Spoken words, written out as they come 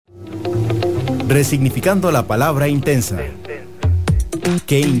resignificando la palabra intensa.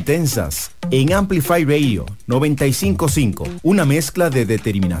 ¡Qué intensas! En Amplify Radio 95.5, una mezcla de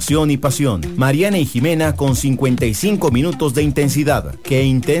determinación y pasión. Mariana y Jimena con 55 minutos de intensidad. ¡Qué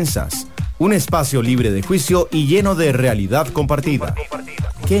intensas! Un espacio libre de juicio y lleno de realidad compartida.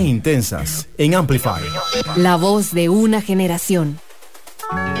 ¡Qué intensas! En Amplify. La voz de una generación.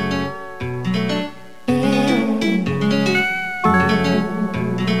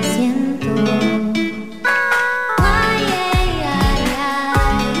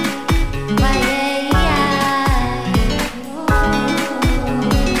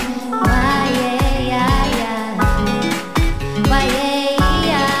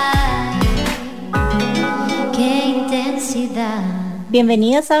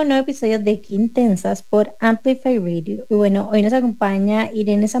 Bienvenidos a un nuevo episodio de Qué Intensas por Amplify Radio. Y bueno, hoy nos acompaña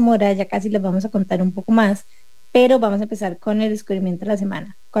Irene Zamora, ya casi les vamos a contar un poco más, pero vamos a empezar con el descubrimiento de la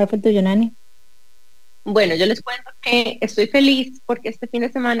semana. ¿Cuál fue el tuyo, Nani? Bueno, yo les cuento que estoy feliz porque este fin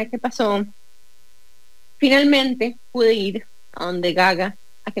de semana que pasó, finalmente pude ir a donde Gaga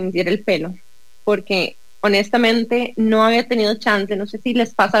a que me hiciera el pelo, porque honestamente no había tenido chance. No sé si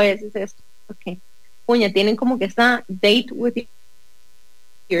les pasa a veces esto, porque puña, tienen como que esta date with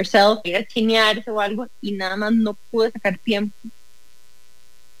yourself, ir a chinearse o algo, y nada más no pude sacar tiempo.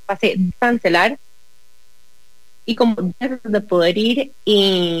 Pasé a cancelar y como de poder ir,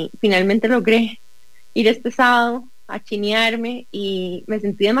 y finalmente logré ir este sábado a chinearme y me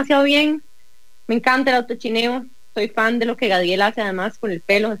sentí demasiado bien. Me encanta el autochineo, soy fan de lo que Gadiel hace además con el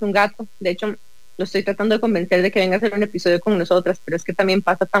pelo, es un gato. De hecho lo estoy tratando de convencer de que venga a hacer un episodio con nosotras, pero es que también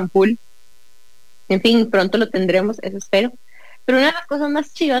pasa tan full. En fin, pronto lo tendremos, eso espero. Pero una de las cosas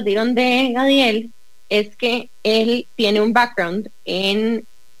más chivas de donde Gadiel es que él tiene un background en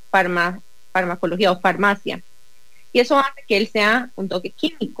farmacología o farmacia, y eso hace que él sea un toque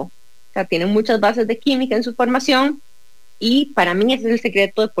químico. O sea, tiene muchas bases de química en su formación, y para mí ese es el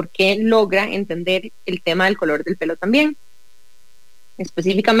secreto de por qué logra entender el tema del color del pelo también.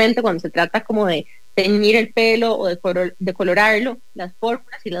 Específicamente cuando se trata como de teñir el pelo o de colorarlo, las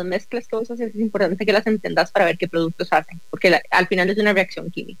fórmulas y las mezclas que usas, es importante que las entendas para ver qué productos hacen, porque al final es una reacción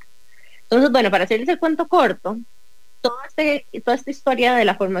química. Entonces, bueno, para hacerles el cuento corto, toda esta historia de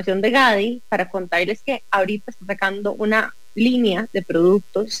la formación de Gadi, para contarles que ahorita está sacando una línea de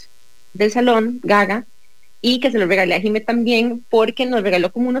productos del salón, Gaga, y que se lo regalé a Jime también, porque nos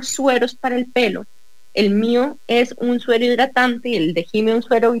regaló como unos sueros para el pelo. El mío es un suero hidratante y el de Jime un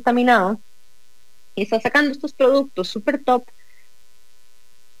suero vitaminado, y está sacando estos productos super top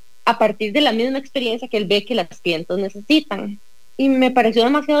a partir de la misma experiencia que él ve que las clientes necesitan. Y me pareció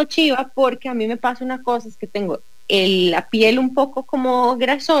demasiado chiva, porque a mí me pasa una cosa, es que tengo la piel un poco como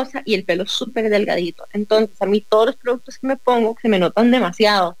grasosa y el pelo súper delgadito. Entonces a mí todos los productos que me pongo se me notan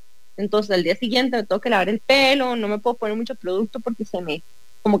demasiado. Entonces al día siguiente me tengo que lavar el pelo, no me puedo poner mucho producto porque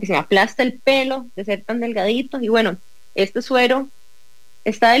como que se me aplasta el pelo de ser tan delgadito. Y bueno, este suero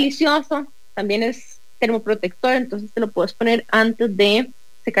está delicioso, también es termoprotector, entonces te lo puedes poner antes de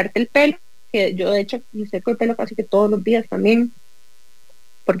secarte el pelo, que yo de hecho me seco el pelo casi que todos los días también,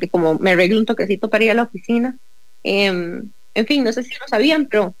 porque como me arreglo un toquecito para ir a la oficina. En fin, no sé si lo sabían,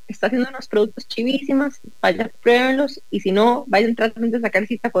 pero está haciendo unos productos chivísimas. Vayan, pruébenlos, y si no, vayan, traten de sacar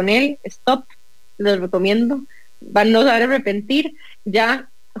cita con él. Stop, les recomiendo, van no se van a arrepentir. Ya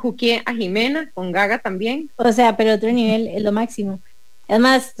juqué a Jimena con Gaga también. O sea, pero otro nivel es lo máximo.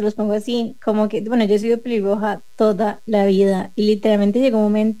 Además, te los pongo así, como que, bueno, yo he sido pelirroja toda la vida, y literalmente llegó un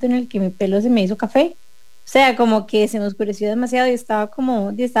momento en el que mi pelo se me hizo café. O sea, como que se me oscureció demasiado y estaba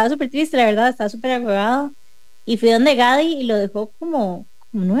súper triste, la verdad, estaba súper agregado. Y fui donde Gadi y lo dejó como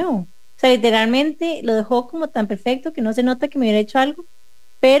nuevo. O sea, literalmente lo dejó como tan perfecto que no se nota que me hubiera hecho algo,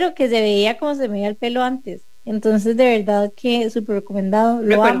 pero que se veía como se me veía el pelo antes. Entonces, de verdad que súper recomendado,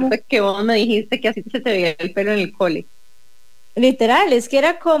 lo amo. Recuerdo que vos me dijiste que así se te veía el pelo en el cole. Literal, es que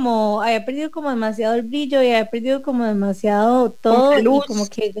era como, había perdido como demasiado el brillo y había perdido como demasiado todo, y como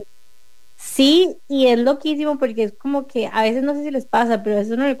que sí, y es loquísimo porque es como que a veces, no sé si les pasa, pero a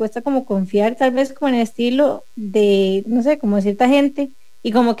veces uno le cuesta como confiar tal vez como en el estilo de, no sé, como de cierta gente,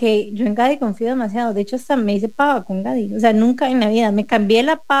 y como que yo en Gadi confío demasiado. De hecho hasta me hice pava con Gadi, o sea, nunca en la vida, me cambié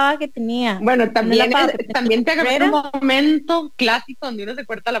la pava que tenía. Bueno, también te agarró un momento clásico donde uno se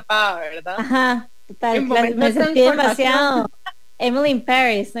corta la pava, ¿verdad? Ajá, total, me sentí demasiado Emily in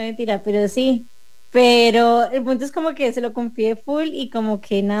Paris, no mentira, pero sí. Pero el punto es como que se lo confié full, y como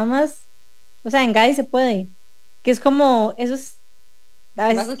que nada más, o sea, en Gadi se puede, que es como, eso es a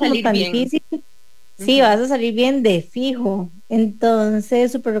veces vas a como tan bien difícil. Sí, vas a salir bien de fijo.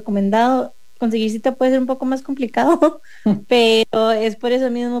 Entonces, súper recomendado. Conseguir cita puede ser un poco más complicado, pero es por eso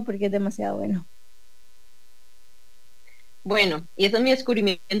mismo, porque es demasiado bueno. Bueno, y eso es mi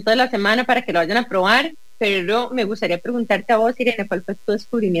descubrimiento de la semana para que lo vayan a probar, pero me gustaría preguntarte a vos, Irene, ¿cuál fue tu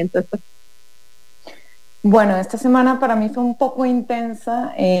descubrimiento esta? Bueno, esta semana para mí fue un poco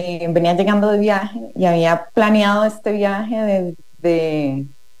intensa. Venía llegando de viaje y había planeado este viaje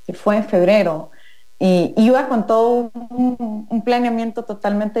que fue en febrero. Y iba con todo un planeamiento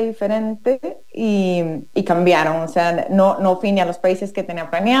totalmente diferente y cambiaron. O sea, no fui ni a los países que tenía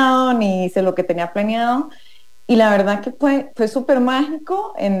planeado, ni hice lo que tenía planeado. Y la verdad que fue súper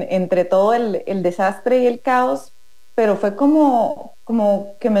mágico entre todo el desastre y el caos, pero fue como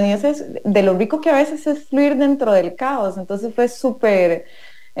que me dio de lo rico que a veces es fluir dentro del caos. Entonces fue súper,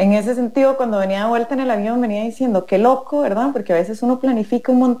 en ese sentido, cuando venía de vuelta en el avión, venía diciendo, qué loco, ¿verdad? Porque a veces uno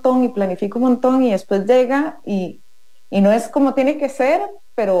planifica un montón y planifica un montón y después llega y no es como tiene que ser,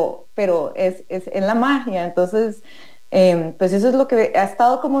 pero es la magia. Entonces, pues eso es lo que ha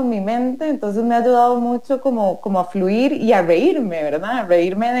estado como en mi mente, entonces me ha ayudado mucho como a fluir y a reírme, ¿verdad? A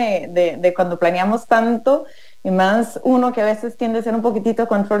reírme de cuando planeamos tanto, y más uno que a veces tiende a ser un poquitito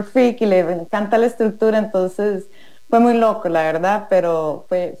control freak y le encanta la estructura, entonces fue muy loco, la verdad, pero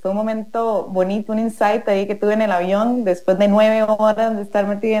fue un momento bonito, un insight ahí que tuve en el avión, después de 9 horas de estar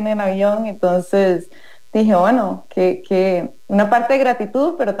metida en el avión, entonces dije, bueno, que una parte de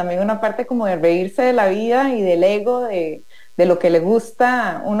gratitud, pero también una parte como de reírse de la vida y del ego, de lo que le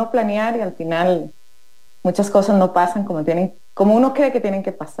gusta uno planear y al final muchas cosas no pasan como uno cree que tienen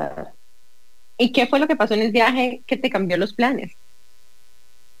que pasar. ¿Y qué fue lo que pasó en el viaje que te cambió los planes?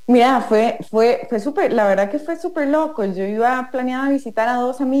 Mira, fue súper, la verdad que fue súper loco. Yo iba planeada a visitar a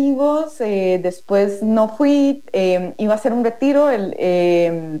 2 amigos, después no fui, iba a hacer un retiro,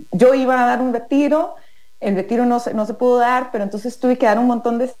 yo iba a dar un retiro, el retiro no se pudo dar, pero entonces tuve que dar un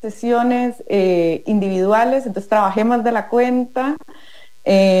montón de sesiones individuales, entonces trabajé más de la cuenta.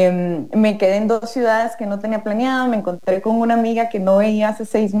 Me quedé en 2 ciudades que no tenía planeado, me encontré con una amiga que no veía hace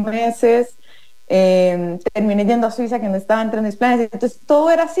 6 meses. Terminé yendo a Suiza que no estaba entre mis planes, entonces todo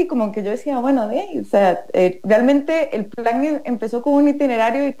era así como que yo decía, bueno, o sea, realmente el plan empezó con un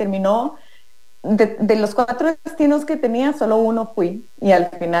itinerario y terminó de los 4 destinos que tenía, solo uno fui y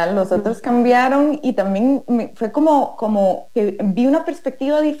al final los otros cambiaron y también fue como que vi una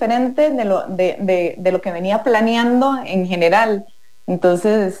perspectiva diferente de lo que venía planeando en general,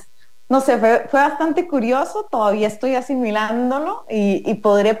 entonces no sé, fue bastante curioso, todavía estoy asimilándolo y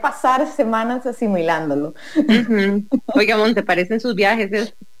podré pasar semanas asimilándolo. Uh-huh. Oiga, Monte, parecen sus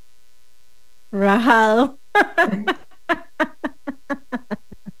viajes. Rajado.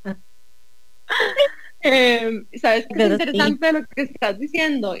 ¿Sabes qué es Pero interesante de lo que estás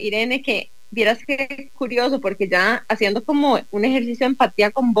diciendo, Irene? Que vieras que curioso, porque ya haciendo como un ejercicio de empatía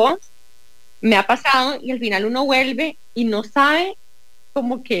con vos, me ha pasado y al final uno vuelve y no sabe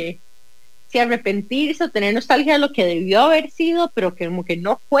como que si arrepentirse o tener nostalgia de lo que debió haber sido, pero que como que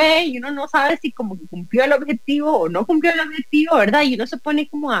no fue, y uno no sabe si como que cumplió el objetivo o no cumplió el objetivo, ¿verdad? Y uno se pone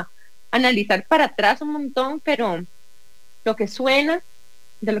como a analizar para atrás un montón, pero lo que suena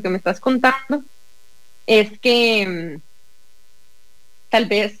de lo que me estás contando es que tal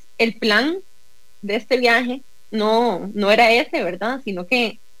vez el plan de este viaje no era ese, ¿verdad? Sino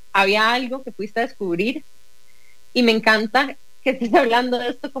que había algo que fuiste a descubrir, y me encanta que estés hablando de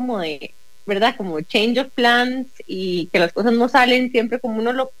esto como de, ¿verdad? Como change of plans y que las cosas no salen siempre como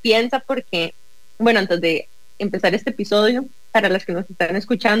uno lo piensa, porque, bueno, antes de empezar este episodio, para las que nos están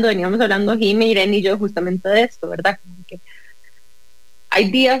escuchando, veníamos hablando Jimmy, Irene y yo justamente de esto, ¿verdad? Como que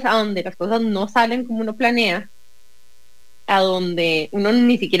hay días a donde las cosas no salen como uno planea, a donde uno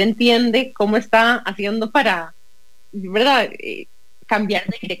ni siquiera entiende cómo está haciendo para, ¿verdad? Cambiar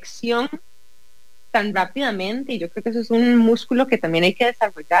de dirección tan rápidamente, y yo creo que eso es un músculo que también hay que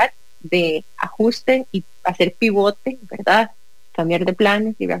desarrollar, de ajuste y hacer pivote, ¿verdad? Cambiar de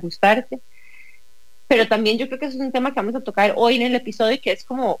planes y reajustarse. Pero también yo creo que eso es un tema que vamos a tocar hoy en el episodio, que es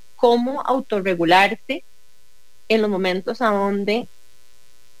como cómo autorregularse en los momentos a donde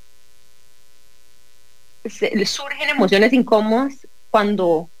surgen emociones incómodas,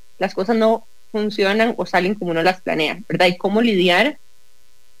 cuando las cosas no funcionan o salen como uno las planea, ¿verdad? Y cómo lidiar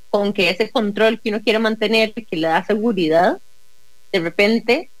con que ese control que uno quiere mantener, que le da seguridad, de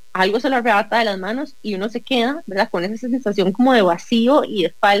repente algo se lo arrebata de las manos y uno se queda, ¿verdad? Con esa sensación como de vacío y de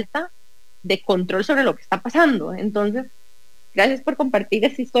falta de control sobre lo que está pasando. Entonces, gracias por compartir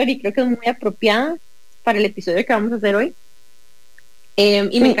esta historia, y creo que es muy apropiada para el episodio que vamos a hacer hoy.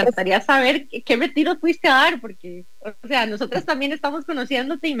 Y me encantaría saber qué retiro fuiste a dar, porque, o sea, nosotras también estamos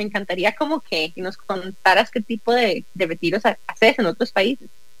conociéndote y me encantaría como que nos contaras qué tipo de retiros haces en otros países.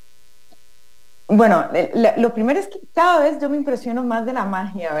 Bueno, lo primero es que cada vez yo me impresiono más de la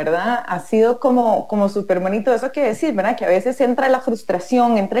magia, ¿verdad? Ha sido como súper bonito eso que decir, ¿verdad? Que a veces entra la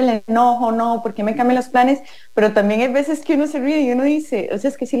frustración, entra el enojo, no, ¿por qué me cambian los planes? Pero también hay veces que uno se ríe y uno dice, o sea,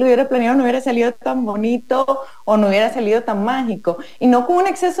 es que si lo hubiera planeado no hubiera salido tan bonito o no hubiera salido tan mágico. Y no con un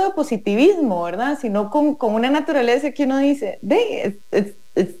exceso de positivismo, ¿verdad? Sino con una naturaleza que uno dice,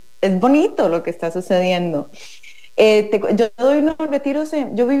 es bonito lo que está sucediendo. Yo doy unos retiros,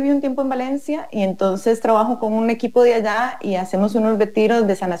 yo viví un tiempo en Valencia y entonces trabajo con un equipo de allá y hacemos unos retiros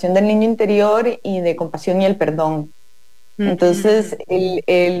de sanación del niño interior y de compasión y el perdón. Entonces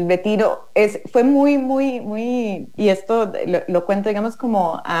el retiro fue muy, y esto lo cuento digamos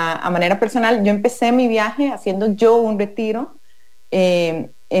como a manera personal. Yo empecé mi viaje haciendo yo un retiro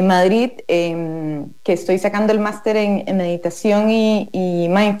en Madrid, que estoy sacando el máster en meditación y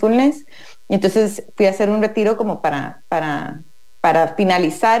mindfulness. Y entonces fui a hacer un retiro como para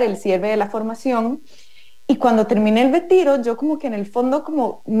finalizar el cierre de la formación. Y cuando terminé el retiro, yo como que en el fondo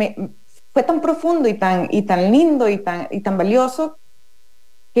fue tan profundo y tan lindo y tan valioso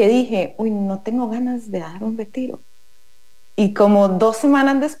que dije, uy, no tengo ganas de dar un retiro. Y como 2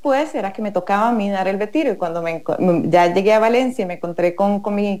 semanas después era que me tocaba a mí dar el retiro. Y cuando ya llegué a Valencia y me encontré con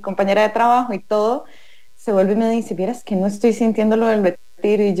mi compañera de trabajo y todo, se vuelve y me dice, vieras que no estoy sintiendo lo del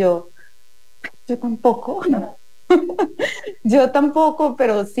retiro. Y yo tampoco, no. Yo tampoco,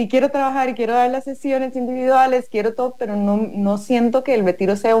 pero sí quiero trabajar y quiero dar las sesiones individuales, quiero todo, pero no siento que el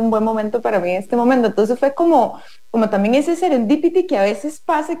retiro sea un buen momento para mí en este momento. Entonces fue como también ese serendipity que a veces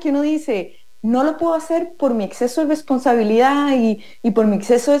pasa, que uno dice, no lo puedo hacer por mi exceso de responsabilidad y por mi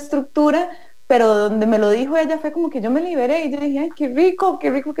exceso de estructura, pero donde me lo dijo ella fue como que yo me liberé y yo dije, ay, qué rico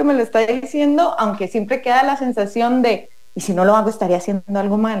que me lo está diciendo, aunque siempre queda la sensación de, y si no lo hago estaría haciendo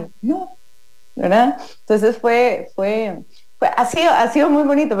algo mal. No, ¿verdad? Entonces ha sido muy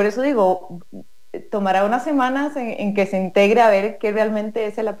bonito, por eso digo, tomará unas semanas en que se integre a ver qué realmente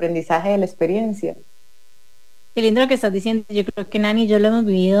es el aprendizaje de la experiencia. Qué lindo lo que estás diciendo. Yo creo que Nani y yo lo hemos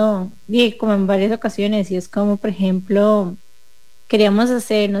vivido como en varias ocasiones, y es como, por ejemplo, queríamos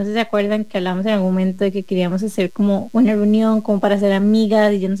hacer, no sé si se acuerdan que hablamos en algún momento de que queríamos hacer como una reunión como para ser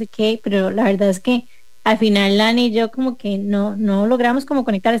amigas y yo no sé qué, pero la verdad es que al final Lani y yo como que no logramos como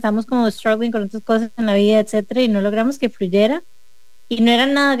conectar, estábamos como struggling con otras cosas en la vida, etcétera, y no logramos que fluyera. Y no era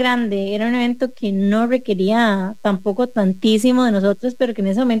nada grande, era un evento que no requería tampoco tantísimo de nosotros, pero que en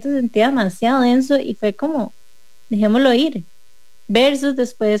ese momento se sentía demasiado denso y fue como, dejémoslo ir. Versus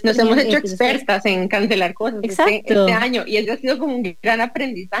después nos hemos hecho expertas en cancelar cosas este año, y eso ha sido como un gran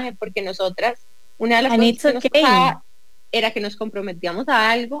aprendizaje, porque nosotras, una de las cosas que nos pasaba era que nos comprometíamos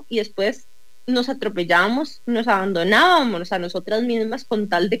a algo y después nos atropellábamos, nos abandonábamos a nosotras mismas con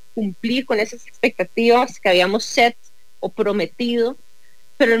tal de cumplir con esas expectativas que habíamos set o prometido,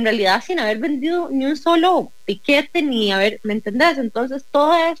 pero en realidad sin haber vendido ni un solo piquete, ni haber, ¿me entendés? Entonces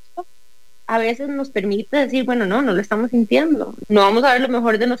todo esto a veces nos permite decir, bueno, no lo estamos sintiendo, no vamos a ver lo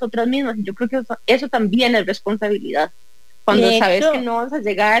mejor de nosotras mismas. Yo creo que eso también es responsabilidad, cuando sabes que no vas a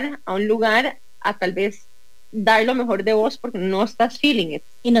llegar a un lugar a tal vez dar lo mejor de vos porque no estás feeling it.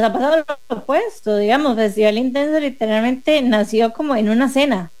 Y nos ha pasado lo opuesto, digamos, Festival Intenso literalmente nació como en una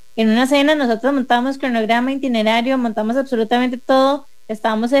cena. En una cena nosotros montamos cronograma, itinerario, montamos absolutamente todo,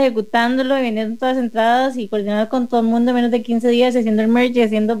 estábamos ejecutándolo y vendiendo todas las entradas y coordinando con todo el mundo en menos de 15 días, haciendo el merge y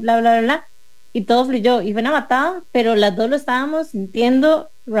haciendo bla, bla, bla, bla, y todo fluyó. Y fue una matada, pero las dos lo estábamos sintiendo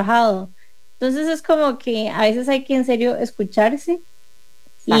rajado. Entonces es como que a veces hay que en serio escucharse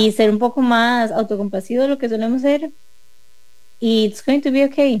y ser un poco más autocompasivo de lo que solemos ser. Y it's going to be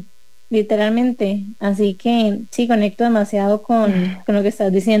okay, literalmente. Así que sí, conecto demasiado con lo que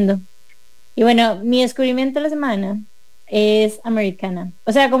estás diciendo. Y bueno, mi descubrimiento de la semana es americana.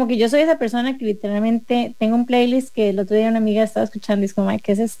 O sea, como que yo soy esa persona que literalmente tengo un playlist que el otro día una amiga estaba escuchando y es como, ay,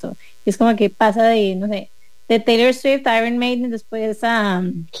 ¿qué es esto? Y es como que pasa de, no sé, de Taylor Swift, Iron Maiden, después a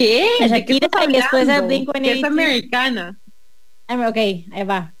 ¿qué? A Shakira, y después a Blink-182. ¿Qué es americana? Ok, ahí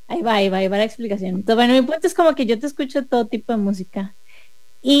va la explicación. Entonces, bueno, mi punto es como que yo te escucho todo tipo de música.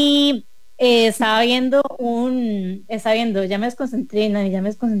 Y estaba viendo, ya me desconcentré, Nani, ya me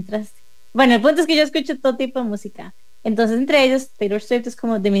desconcentraste. Bueno, el punto es que yo escucho todo tipo de música. Entonces, entre ellos, Taylor Swift es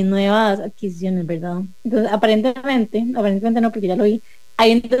como de mis nuevas adquisiciones, ¿verdad? Entonces, aparentemente no, porque ya lo vi,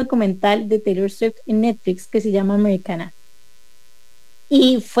 hay un documental de Taylor Swift en Netflix que se llama Americana.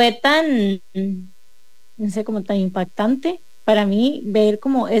 Y fue no sé, como tan impactante para mí ver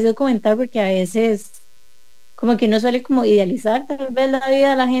como ese documental, porque a veces como que uno suele como idealizar tal vez la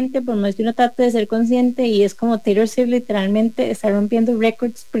vida de la gente, por más que uno trate de ser consciente, y es como Taylor Swift literalmente está rompiendo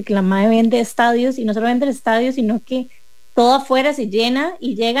récords porque la madre vende estadios, y no solo vende estadios, sino que todo afuera se llena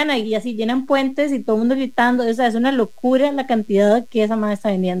y llegan ahí así, llenan puentes y todo el mundo gritando. O sea, es una locura la cantidad que esa madre está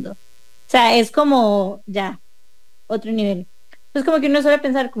vendiendo. O sea, es como ya, otro nivel. Entonces como que uno suele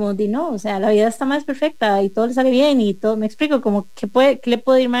pensar como, di no, o sea, la vida está más perfecta y todo le sale bien y todo, me explico, como que le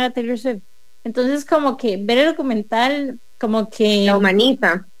puede ir mal a Taylor Swift. Entonces como que ver el documental, como que La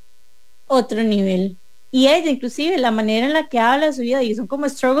humaniza. otro nivel. Y ella, inclusive, la manera en la que habla de su vida, y son como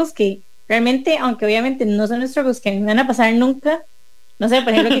struggles que realmente, aunque obviamente no son struggles que me van a pasar nunca, no sé,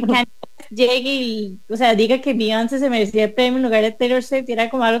 por ejemplo, que Kanye llegue y, o sea, diga que Beyoncé se merecía el premio en lugar de Taylor Swift, y era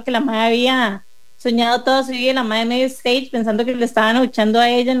como algo que la madre había soñado toda su vida, la madre medio stage, pensando que le estaban luchando a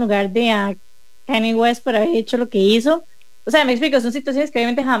ella en lugar de a Kanye West por haber hecho lo que hizo. O sea, me explico, son situaciones que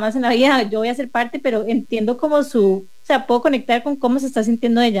obviamente jamás en la vida yo voy a ser parte, pero entiendo como o sea, puedo conectar con cómo se está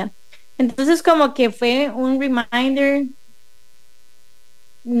sintiendo ella. Entonces como que fue un reminder,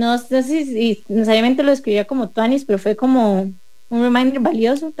 no sé si necesariamente lo escribía como Tuanis, pero fue como un reminder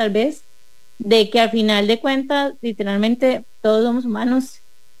valioso tal vez, de que al final de cuentas literalmente todos somos humanos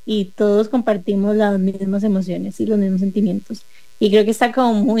y todos compartimos las mismas emociones y los mismos sentimientos. Y creo que está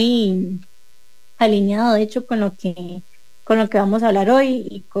como muy alineado de hecho con lo que vamos a hablar hoy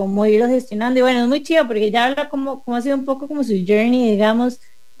y cómo irlo gestionando. Y bueno, es muy chido porque ya habla como ha sido un poco como su journey, digamos,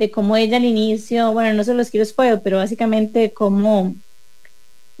 de cómo ella al inicio, bueno, no se los quiero spoiler, pero básicamente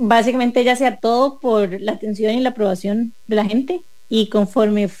ella hacía todo por la atención y la aprobación de la gente, y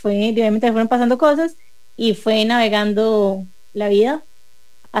conforme obviamente fueron pasando cosas y fue navegando la vida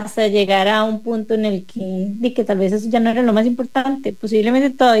hasta llegar a un punto en el que tal vez eso ya no era lo más importante, posiblemente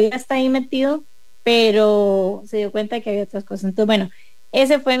todavía está ahí metido, pero se dio cuenta de que había otras cosas. Entonces, bueno,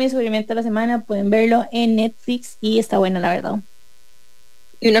 ese fue mi descubrimiento de la semana, pueden verlo en Netflix y está bueno, la verdad.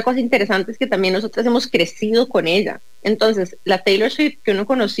 Y una cosa interesante es que también nosotros hemos crecido con ella. Entonces, la Taylor Swift que uno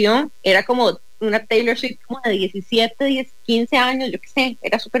conoció era como una Taylor Swift como de 17, 15 años, yo qué sé,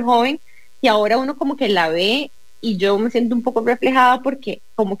 era súper joven, y ahora uno como que la ve y yo me siento un poco reflejada porque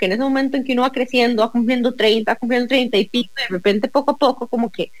como que en ese momento en que uno va creciendo, va cumpliendo 30, va cumpliendo 30 y pico, de repente poco a poco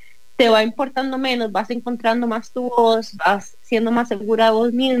como que te va importando menos, vas encontrando más tu voz, vas siendo más segura de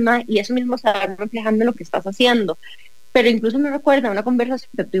vos misma y eso mismo se va reflejando en lo que estás haciendo. Pero incluso me recuerda una conversación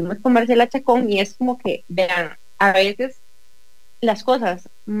que tuvimos con Marcela Chacón y es como que, vean, a veces las cosas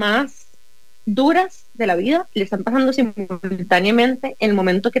más duras de la vida le están pasando simultáneamente en el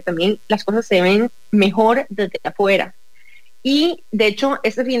momento que también las cosas se ven mejor desde afuera. Y de hecho,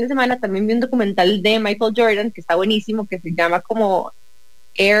 este fin de semana también vi un documental de Michael Jordan que está buenísimo, que se llama como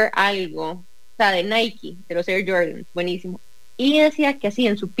Air algo, o sea, de Nike, de los Air Jordan, buenísimo. Y decía que así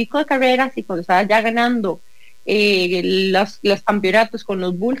en su pico de carrera, así cuando estaba ya ganando los campeonatos con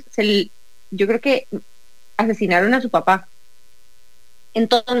los Bulls, yo creo que asesinaron a su papá.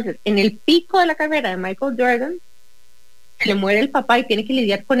 Entonces, en el pico de la carrera de Michael Jordan, se le muere el papá y tiene que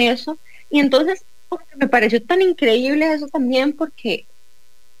lidiar con eso. Y entonces, me pareció tan increíble eso también, porque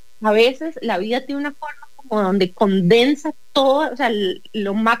a veces la vida tiene una forma como donde condensa todo, o sea,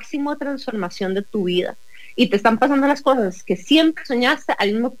 lo máximo de transformación de tu vida. Y te están pasando las cosas que siempre soñaste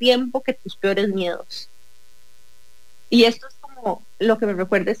al mismo tiempo que tus peores miedos. Y esto es como lo que me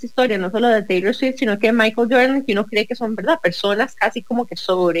recuerda esta historia, no solo de Taylor Swift, sino que de Michael Jordan, que uno cree que son, ¿verdad?, personas casi como que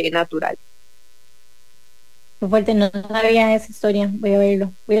sobrenaturales. Muy fuerte, no sabía esa historia, voy a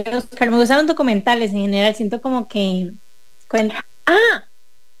verlo. Voy a buscar, me gustan los documentales en general, siento como que cuenta.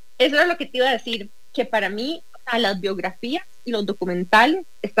 Eso es lo que te iba a decir, que para mí, o sea, las biografías y los documentales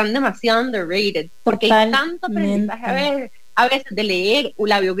están demasiado underrated, porque hay tanto aprendizaje a veces de leer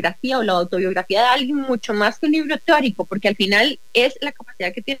la biografía o la autobiografía de alguien mucho más que un libro teórico, porque al final es la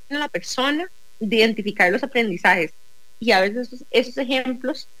capacidad que tiene la persona de identificar los aprendizajes, y a veces esos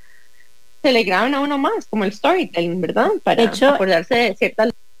ejemplos se le graban a uno más, como el storytelling, ¿verdad? Para acordarse de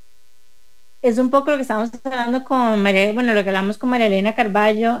ciertas. Es un poco lo que estábamos hablando con lo que hablamos con María Elena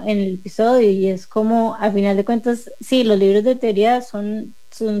Carballo en el episodio, y es como, al final de cuentas, sí, los libros de teoría son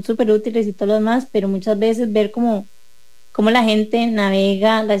súper útiles y todo lo demás, pero muchas veces ver cómo la gente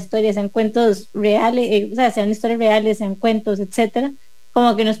navega las historias, sean cuentos reales, o sea, sean historias reales, sean cuentos, etcétera,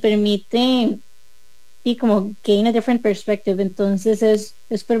 como que nos permite y como gain a different perspective. Entonces es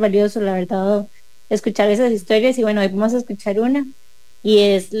súper valioso, la verdad, escuchar esas historias. Y bueno, hoy vamos a escuchar una, y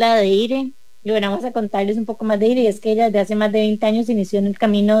es la de Irene. Y bueno, vamos a contarles un poco más de Irene. Y es que ella desde hace más de 20 años inició en el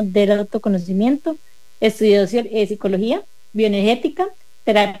camino del autoconocimiento, estudió psicología, bioenergética,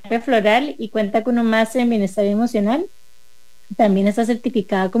 terapia floral y cuenta con un máster en bienestar emocional. También está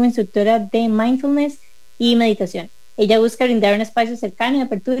certificada como instructora de mindfulness y meditación. Ella busca brindar un espacio cercano y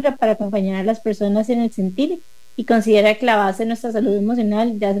apertura para acompañar a las personas en el sentir y considera que la base de nuestra salud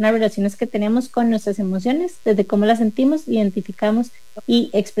emocional ya son las relaciones que tenemos con nuestras emociones, desde cómo las sentimos, identificamos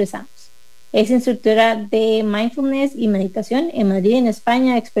y expresamos. Es instructora de mindfulness y meditación en Madrid, en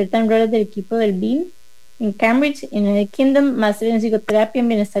España, experta en roles del equipo del BIM en Cambridge, en el Kingdom, máster en psicoterapia en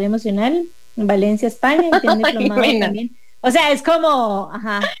bienestar emocional en Valencia, España, y tiene diplomado también. O sea, es como,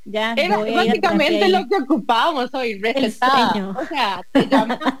 ya era voy a ir básicamente lo que ocupábamos hoy, recetada. O sea, te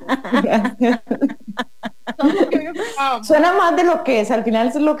llamas. Suena más de lo que es, al final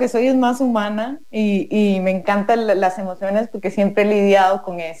es lo que soy, es más humana y me encantan las emociones porque siempre he lidiado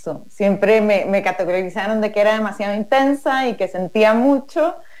con eso. Siempre me categorizaron de que era demasiado intensa y que sentía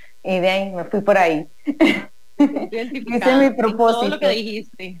mucho y de ahí me fui por ahí. Hice mi propósito. Todo lo que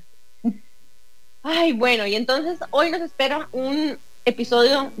dijiste. Ay, bueno, y entonces hoy nos espera un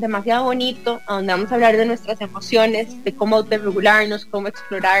episodio demasiado bonito donde vamos a hablar de nuestras emociones, de cómo autorregularnos, cómo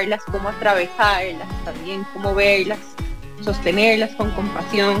explorarlas, cómo atravesarlas, también cómo verlas, sostenerlas con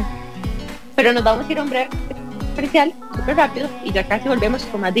compasión. Pero nos vamos a ir a un breve especial, súper rápido, y ya casi volvemos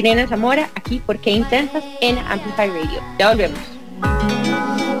con más de Irene Zamora aquí por Qué Intensas en Amplify Radio. Ya volvemos.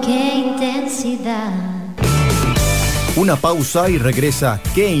 Qué intensidad. Una pausa y regresa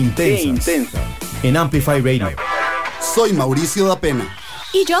Qué Intensas en Amplify Radio. Soy Mauricio da Pena.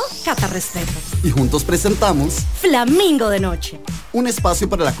 Y yo, Cata Respeto. Y juntos presentamos Flamingo de Noche. un espacio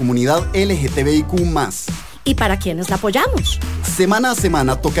para la comunidad LGTBIQ+. ¿Y para quienes la apoyamos? Semana a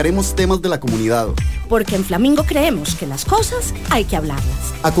semana tocaremos temas de la comunidad. Porque en Flamingo creemos que las cosas hay que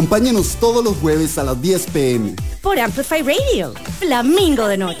hablarlas. Acompáñenos todos los jueves a las 10 p.m. Por Amplify Radio, Flamingo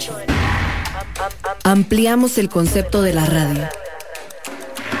de Noche. Ampliamos el concepto de la radio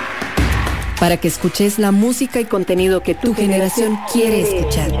para que escuches la música y contenido que tu generación quiere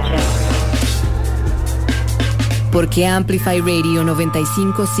escuchar. Porque Amplify Radio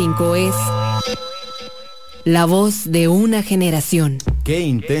 95.5 es la voz de una generación. Qué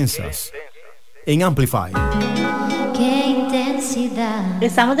intensas en Amplify. Qué intensidad.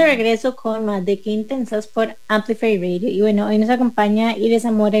 Estamos de regreso con más de Qué Intensas por Amplify Radio. Y bueno, hoy nos acompaña Irene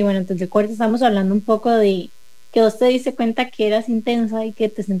Zamora. Y bueno, antes de corte estamos hablando un poco de que vos te diste cuenta que eras intensa y que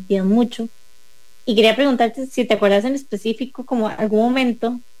te sentías mucho. Y quería preguntarte si te acuerdas en específico como algún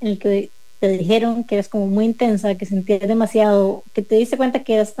momento en el que te dijeron que eras como muy intensa, que sentías demasiado, que te diste cuenta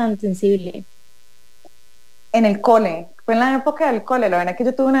que eras tan sensible. En el cole, fue en la época del cole, la verdad que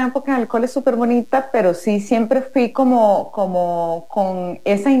yo tuve una época del cole súper bonita, pero sí siempre fui como con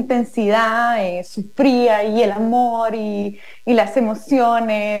esa intensidad, sufría, y el amor y las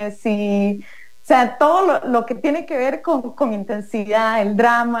emociones y... O sea, todo lo que tiene que ver con intensidad, el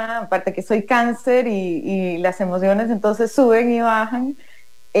drama, aparte que soy cáncer y las emociones entonces suben y bajan.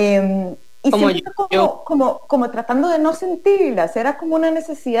 Y como siempre yo. como tratando de no sentirlas, era como una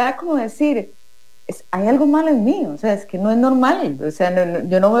necesidad como decir, hay algo malo en mí, o sea, es que no es normal, o sea,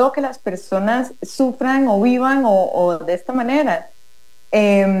 yo no veo que las personas sufran o vivan o de esta manera.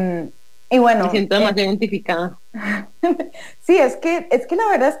 Y bueno, me siento demasiado identificada. Sí, es que la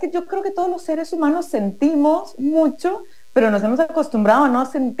verdad es que yo creo que todos los seres humanos sentimos mucho, pero nos hemos acostumbrado a no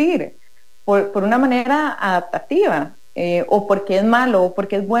sentir por una manera adaptativa, o porque es malo, o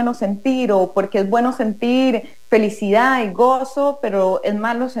porque es bueno sentir, o porque es bueno sentir felicidad y gozo, pero es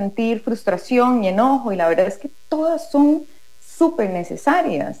malo sentir frustración y enojo, y la verdad es que todas son súper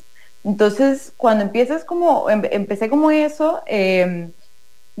necesarias. Entonces, cuando empiezas empecé como eso,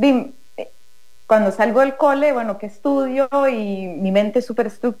 cuando salgo del cole, bueno, que estudio y mi mente súper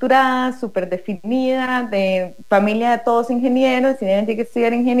estructurada, súper definida, de familia de todos ingenieros, y tienen que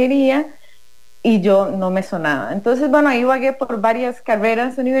estudiar ingeniería, y yo no me sonaba. Entonces, bueno, ahí vagué por varias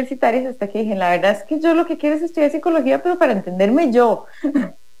carreras universitarias hasta que dije, la verdad es que yo lo que quiero es estudiar psicología, pero para entenderme yo.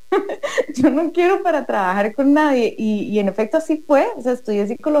 Yo no quiero para trabajar con nadie. Y en efecto así fue, o sea, estudié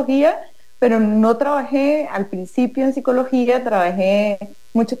psicología, pero no trabajé al principio en psicología, trabajé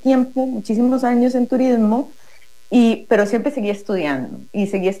mucho tiempo, muchísimos años en turismo, pero siempre seguí estudiando y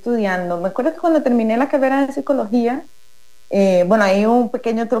seguí estudiando. Me acuerdo que cuando terminé la carrera de psicología, bueno, ahí hubo un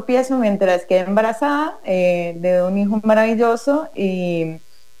pequeño tropiezo mientras quedé embarazada de un hijo maravilloso,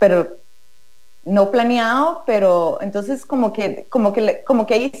 pero no planeado, pero entonces como que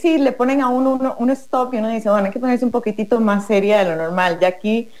ahí sí le ponen a uno un stop y uno dice, bueno, hay que ponerse un poquitito más seria de lo normal, ya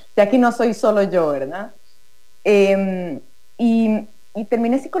aquí no soy solo yo, ¿verdad? Y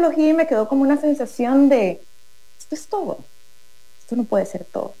terminé psicología y me quedó como una sensación de, esto es todo, esto no puede ser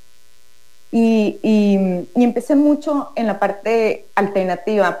todo. Y empecé mucho en la parte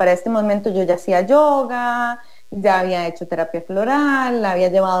alternativa. Para este momento yo ya hacía yoga, ya había hecho terapia floral, había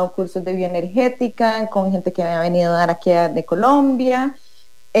llevado cursos de bioenergética con gente que había venido a dar aquí de Colombia,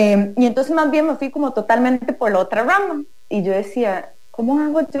 Y entonces más bien me fui como totalmente por la otra rama. Y yo decía, ¿cómo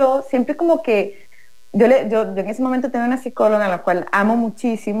hago yo? Siempre como que yo en ese momento tenía una psicóloga a la cual amo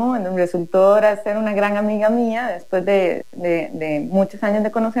muchísimo, resultó ahora ser una gran amiga mía después de muchos años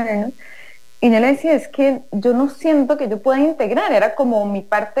de conocernos. Y yo le decía, es que yo no siento que yo pueda integrar, era como mi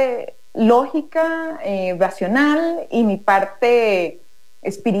parte lógica, racional, y mi parte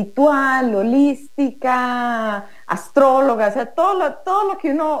espiritual, holística, astróloga, o sea, todo lo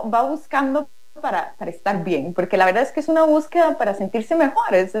que uno va buscando para estar bien, porque la verdad es que es una búsqueda para sentirse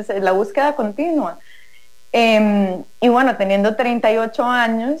mejor, es la búsqueda continua. Y bueno, teniendo 38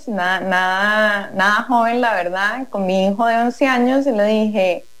 años, nada joven, la verdad, con mi hijo de 11 años, le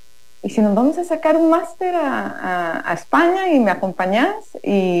dije, ¿y si nos vamos a sacar un máster a España y me acompañás?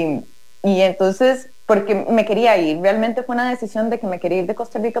 Y entonces, porque me quería ir, realmente fue una decisión de que me quería ir de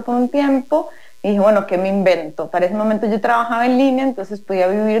Costa Rica por un tiempo, y dije, bueno, ¿qué me invento? Para ese momento yo trabajaba en línea, entonces podía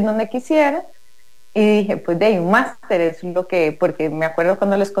vivir donde quisiera, y dije, pues de ahí un máster es lo que, porque me acuerdo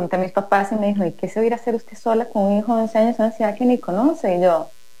cuando les conté a mis papás y me dijo, ¿y qué se va a ir a hacer usted sola con un hijo de 11 años en una ciudad que ni conoce? Y yo,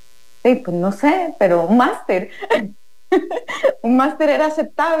 sí, pues no sé, pero un máster. Un máster era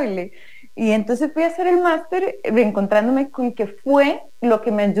aceptable. Y entonces fui a hacer el máster reencontrándome con que fue lo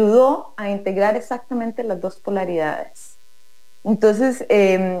que me ayudó a integrar exactamente las dos polaridades. Entonces,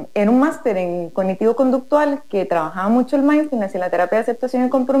 era un máster en cognitivo-conductual que trabajaba mucho el mindfulness y la terapia de aceptación y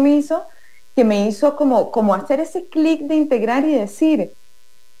compromiso, que me hizo como hacer ese clic de integrar y decir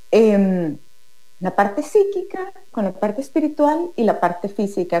la parte psíquica con la parte espiritual y la parte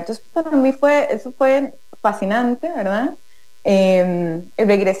física. Entonces, para mí eso fue fascinante, ¿verdad?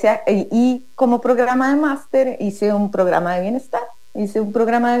 Regresé y como programa de máster hice un programa de bienestar. Hice un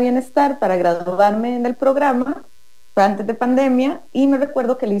programa de bienestar para graduarme del programa, fue antes de pandemia, y me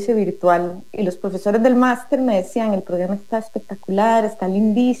recuerdo que lo hice virtual. Y los profesores del máster me decían, el programa está espectacular, está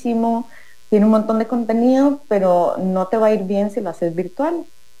lindísimo, tiene un montón de contenido, pero no te va a ir bien si lo haces virtual.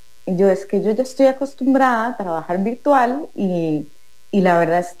 Y yo, es que yo ya estoy acostumbrada a trabajar virtual y la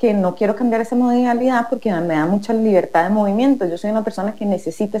verdad es que no quiero cambiar esa modalidad porque me da mucha libertad de movimiento. Yo soy una persona que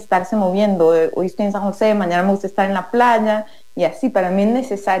necesita estarse moviendo. Hoy estoy en San José, mañana me gusta estar en la playa y así, para mí es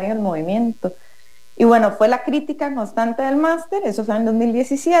necesario el movimiento. Y bueno, fue la crítica constante del máster, eso fue en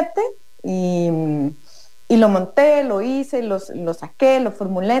 2017 y lo monté, lo hice, lo saqué, lo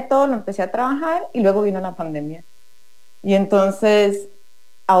formulé todo, lo empecé a trabajar y luego vino la pandemia. Y entonces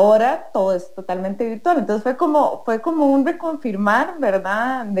ahora todo es totalmente virtual. Entonces fue como un reconfirmar,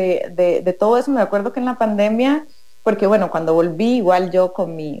 ¿verdad? De todo eso. Me acuerdo que en la pandemia, porque bueno, cuando volví, igual yo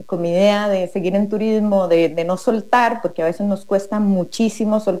con mi idea de seguir en turismo, de no soltar, porque a veces nos cuesta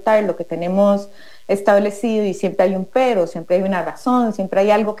muchísimo soltar lo que tenemos establecido y siempre hay un pero, siempre hay una razón, siempre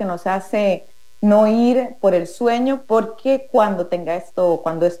hay algo que nos hace no ir por el sueño, porque cuando tenga esto,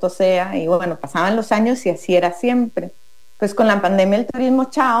 cuando esto sea, y bueno, pasaban los años y así era siempre. Pues con la pandemia el turismo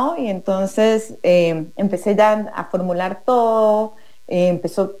chao, y entonces empecé ya a formular todo,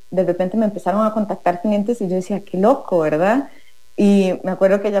 de repente me empezaron a contactar clientes y yo decía, qué loco, ¿verdad? Y me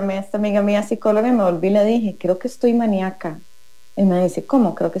acuerdo que llamé a esta amiga mía psicóloga y me volví y le dije, creo que estoy maníaca. Y me dice,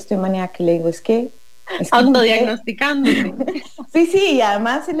 ¿cómo? Creo que estoy maníaca. Y le digo, es que autodiagnosticándose. Sí, y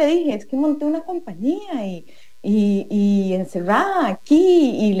además le dije, es que monté una compañía y encerrada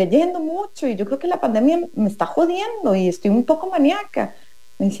aquí y leyendo mucho, y yo creo que la pandemia me está jodiendo y estoy un poco maníaca.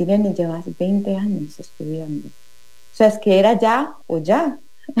 Me dice, Irene, llevas 20 años estudiando. O sea, es que era ya o ya.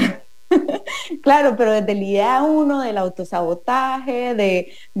 Claro, pero desde la idea uno del autosabotaje,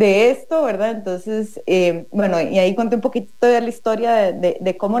 de esto, ¿verdad? Entonces, bueno, y ahí conté un poquito de la historia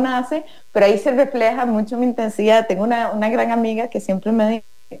de cómo nace, pero ahí se refleja mucho mi intensidad. Tengo una gran amiga que siempre me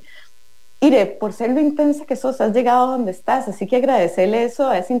dice, Ire, por ser lo intensa que sos, has llegado a donde estás, así que agradecerle eso,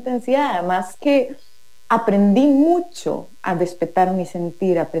 a esa intensidad. Además que aprendí mucho a respetar mi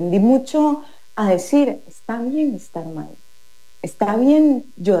sentir, aprendí mucho a decir, está bien estar mal, está bien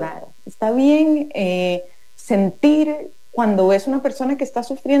llorar, está bien sentir cuando ves una persona que está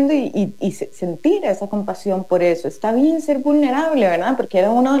sufriendo y sentir esa compasión por eso, está bien ser vulnerable, ¿verdad? Porque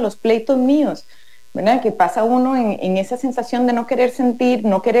era uno de los pleitos míos, ¿verdad? Que pasa uno en esa sensación de no querer sentir,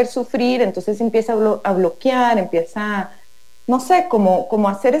 no querer sufrir, entonces empieza a bloquear, empieza, no sé, como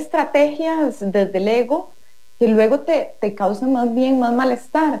hacer estrategias desde el ego que luego te causan más bien más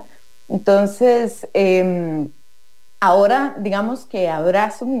malestar. Entonces, ahora digamos que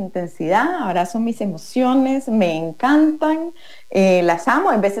abrazo mi intensidad, abrazo mis emociones, me encantan, las amo,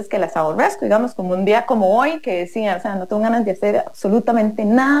 hay veces que las aborrezco, digamos como un día como hoy que decía, o sea, no tengo ganas de hacer absolutamente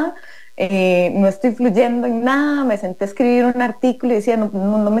nada, no estoy fluyendo en nada, me senté a escribir un artículo y decía,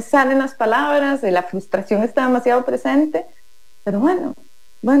 no me salen las palabras, la frustración está demasiado presente, pero bueno,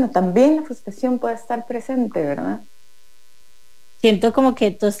 bueno, también la frustración puede estar presente, ¿verdad? Siento como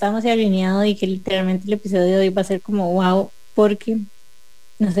que todos estamos alineados y que literalmente el episodio de hoy va a ser como wow, porque,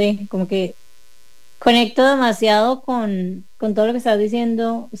 no sé, como que conecto demasiado con todo lo que estás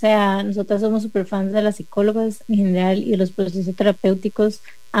diciendo. O sea, nosotras somos súper fans de las psicólogas en general y de los procesos terapéuticos.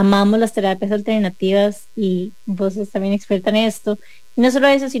 Amamos las terapias alternativas y vos sos también experta en esto. Y no solo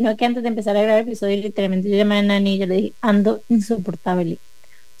eso, sino que antes de empezar a grabar el episodio, literalmente yo llamé a Nani y yo le dije, ando insoportable.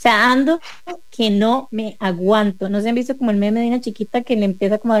 O sea, ando que no me aguanto. No se han visto como el meme de una chiquita que le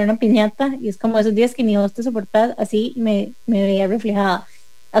empieza como a dar una piñata y es como esos días que ni vos te soportás, así me veía reflejada.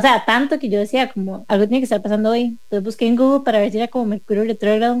 O sea, tanto que yo decía como algo tiene que estar pasando hoy. Entonces busqué en Google para ver si era como Mercurio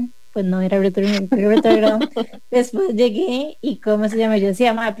retrógrado. Pues no era Mercurio retrógrado. Después llegué y cómo se llama, yo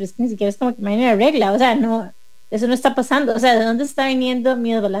decía, madre, pero es que ni siquiera es como que me viene la regla. O sea, no, eso no está pasando. O sea, ¿de dónde está viniendo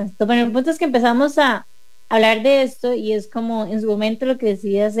mi desbalance? Entonces, bueno, el punto es que empezamos a hablar de esto y es como en su momento lo que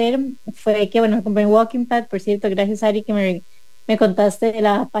decidí hacer fue que, bueno, compré un walking pad, por cierto, gracias Ari que me contaste de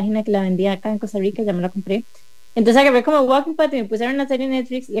la página que la vendía acá en Costa Rica, ya me la compré. Entonces agarré como walking pad y me puse a ver una serie en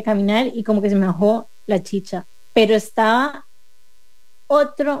Netflix y a caminar y como que se me bajó la chicha, pero estaba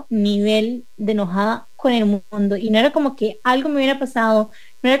otro nivel de enojada con el mundo y no era como que algo me hubiera pasado,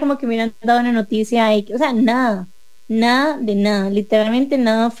 no era como que me hubieran dado una noticia y, o sea, nada de nada, literalmente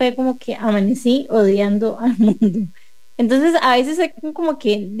nada, fue como que amanecí odiando al mundo. Entonces a veces es como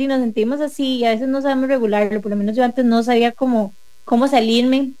que nos sentimos así y a veces no sabemos regularlo, por lo menos yo antes no sabía cómo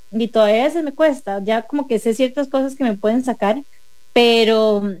salirme y todavía a veces me cuesta, ya como que sé ciertas cosas que me pueden sacar,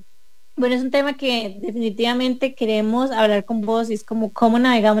 pero bueno, es un tema que definitivamente queremos hablar con vos y es como cómo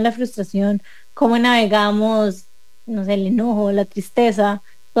navegamos la frustración, cómo navegamos, no sé, el enojo, la tristeza,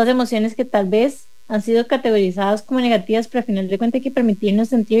 todas emociones que tal vez han sido categorizadas como negativas, pero al final de cuentas hay que permitirnos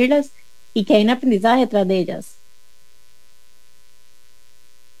sentirlas y que hay un aprendizaje detrás de ellas.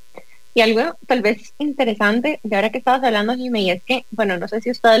 Y algo tal vez interesante de ahora que estabas hablando, Jimé, y es que, bueno, no sé si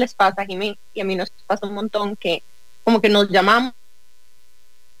a ustedes les pasa, Jimé, y a mí nos pasa un montón que como que nos llamamos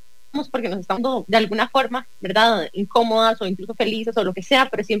porque nos estamos de alguna forma, ¿verdad?, incómodas o incluso felices o lo que sea,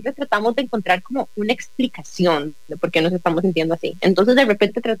 pero siempre tratamos de encontrar como una explicación de por qué nos estamos sintiendo así. Entonces de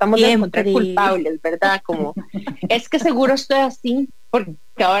repente tratamos de encontrar culpables, ¿verdad? Como, es que seguro estoy así, porque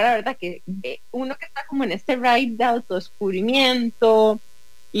ahora, ¿verdad?, que uno que está como en este ride de autodescubrimiento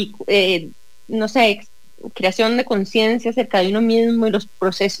y, no sé, creación de conciencia acerca de uno mismo y los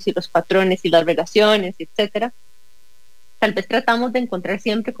procesos y los patrones y las relaciones, etcétera, tal vez tratamos de encontrar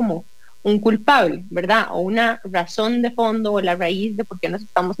siempre como un culpable, ¿verdad? O una razón de fondo o la raíz de por qué nos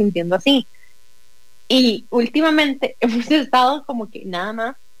estamos sintiendo así. Y últimamente hemos estado como que nada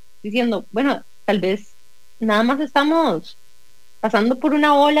más diciendo, bueno, tal vez nada más estamos pasando por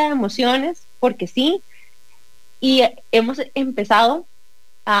una ola de emociones, porque sí, y hemos empezado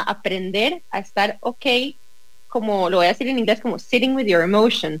a aprender a estar ok, como lo voy a decir en inglés, como sitting with your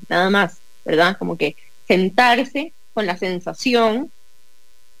emotion, nada más, ¿verdad? Como que sentarse con la sensación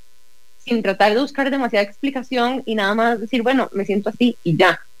sin tratar de buscar demasiada explicación y nada más decir, bueno, me siento así y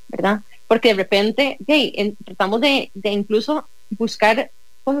ya, ¿verdad? Porque de repente tratamos de incluso buscar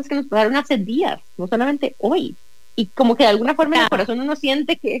cosas que nos pasaron hace días, no solamente hoy, y como que de alguna forma en el corazón uno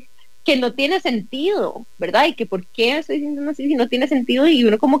siente que no tiene sentido, ¿verdad? Y que por qué estoy sintiendo así si no tiene sentido, y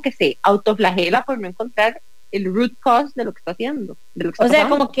uno como que se autoflagela por no encontrar el root cause de lo que está haciendo, de lo que está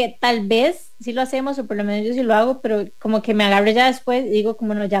pasando. Como que tal vez sí lo hacemos, o por lo menos yo sí lo hago, pero como que me agarro ya después y digo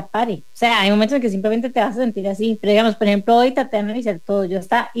como no, ya pare. O sea, hay momentos en que simplemente te vas a sentir así, pero digamos, por ejemplo, hoy traté de analizar todo. Yo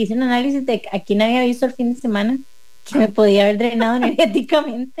hasta hice un análisis de a quién había visto el fin de semana que me podía haber drenado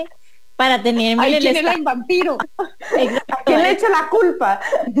energéticamente para tenerme el ¿quién era el vampiro? Exacto. ¿A quién le echa la culpa?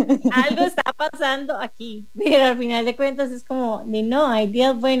 Algo está pasando aquí, pero al final de cuentas es como, ni no, hay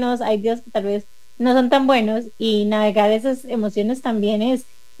días buenos, hay días que tal vez no son tan buenos, y navegar esas emociones también es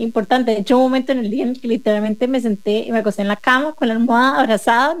importante. De hecho, un momento en el día en el que literalmente me senté y me acosté en la cama con la almohada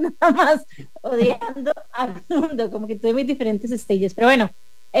abrazada, nada más odiando al mundo, como que tuve mis diferentes stages. Pero bueno,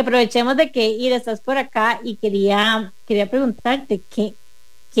 aprovechemos de que Ira, estás por acá y quería preguntarte qué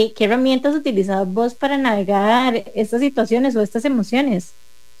herramientas utilizas vos para navegar estas situaciones o estas emociones.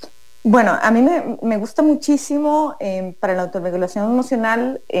 Bueno, a mí me gusta muchísimo para la autorregulación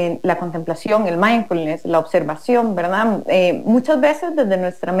emocional la contemplación, el mindfulness, la observación, ¿verdad? Muchas veces desde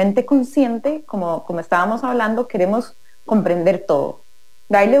nuestra mente consciente, como estábamos hablando, queremos comprender todo,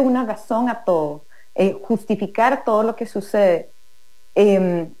 darle una razón a todo, justificar todo lo que sucede.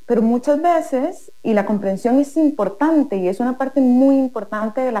 Pero muchas veces, y la comprensión es importante y es una parte muy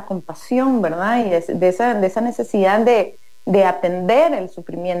importante de la compasión, ¿verdad? Y de esa necesidad de atender el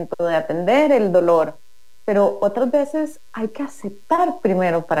sufrimiento, de atender el dolor, pero otras veces hay que aceptar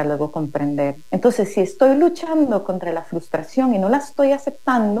primero para luego comprender. Entonces, si estoy luchando contra la frustración y no la estoy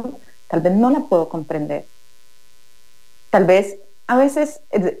aceptando, tal vez no la puedo comprender. Tal vez a veces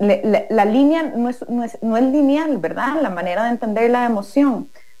la línea no es lineal, ¿verdad? La manera de entender la emoción.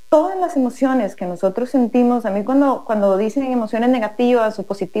 Todas las emociones que nosotros sentimos, a mí cuando dicen emociones negativas o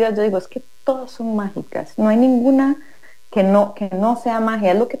positivas, yo digo, es que todas son mágicas. No hay ninguna que no sea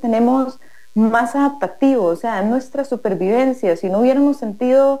magia. Es lo que tenemos más adaptativo, o sea, es nuestra supervivencia. Si no hubiéramos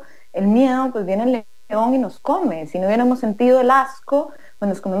sentido el miedo, pues viene el león y nos come. Si no hubiéramos sentido el asco, pues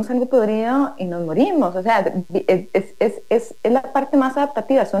nos comemos algo podrido y nos morimos. O sea, es la parte más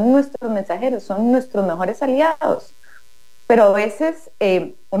adaptativa, son nuestros mensajeros, son nuestros mejores aliados. Pero a veces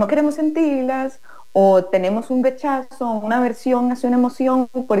o no queremos sentirlas, o tenemos un rechazo, una aversión hacia una emoción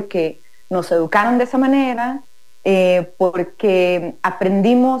porque nos educaron de esa manera, porque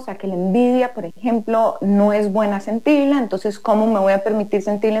aprendimos a que la envidia, por ejemplo, no es buena sentirla. Entonces, ¿cómo me voy a permitir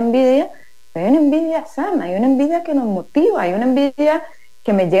sentir la envidia? Hay una envidia sana, hay una envidia que nos motiva, hay una envidia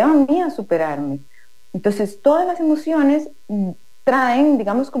que me lleva a mí a superarme. Entonces, todas las emociones traen,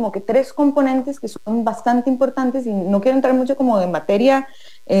 digamos, como que 3 componentes que son bastante importantes, y no quiero entrar mucho como en materia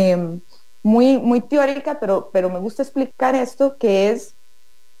muy teórica, pero me gusta explicar esto, que es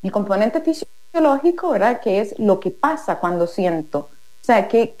el componente fisiológico, ¿verdad? Que es lo que pasa cuando siento, o sea,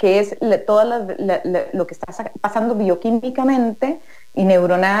 que es lo que está pasando bioquímicamente y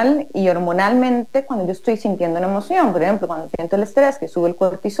neuronal y hormonalmente cuando yo estoy sintiendo una emoción. Por ejemplo, cuando siento el estrés, que sube el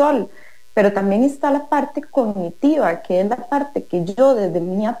cortisol. Pero también está la parte cognitiva, que es la parte que yo, desde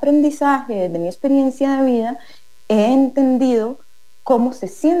mi aprendizaje, desde mi experiencia de vida, he entendido cómo se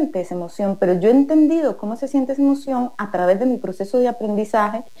siente esa emoción. Pero yo he entendido cómo se siente esa emoción a través de mi proceso de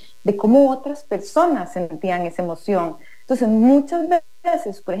aprendizaje, de cómo otras personas sentían esa emoción. Entonces, muchas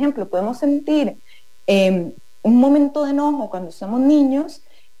veces, por ejemplo, podemos sentir un momento de enojo cuando somos niños,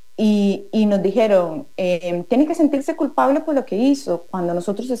 y nos dijeron, tiene que sentirse culpable por lo que hizo, cuando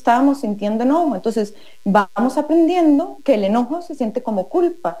nosotros estábamos sintiendo enojo. Entonces vamos aprendiendo que el enojo se siente como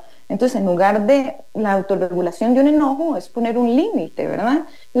culpa. Entonces, en lugar de la autorregulación de un enojo, es poner un límite, ¿verdad?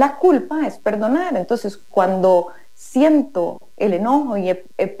 La culpa es perdonar. Entonces, cuando siento el enojo y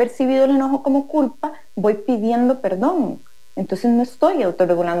he percibido el enojo como culpa, voy pidiendo perdón. Entonces no estoy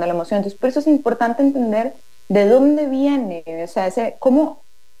autorregulando la emoción. Entonces, por eso es importante entender de dónde viene, o sea, cómo.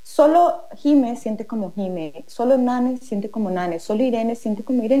 Solo Jime siente como Jime, solo Nane siente como Nane, solo Irene siente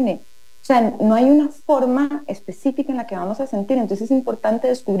como Irene. O sea, no hay una forma específica en la que vamos a sentir. Entonces es importante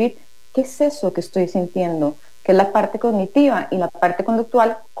descubrir qué es eso que estoy sintiendo, que es la parte cognitiva, y la parte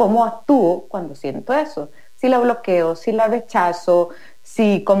conductual, cómo actúo cuando siento eso. Si la bloqueo, si la rechazo,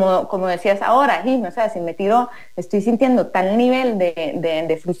 si, como decías ahora, Jime, o sea, si me tiro, estoy sintiendo tal nivel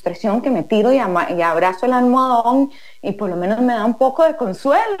de frustración que me tiro y abrazo el almohadón, y por lo menos me da un poco de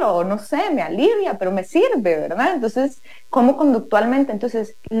consuelo, o no sé, me alivia, pero me sirve, ¿verdad? Entonces, ¿cómo conductualmente?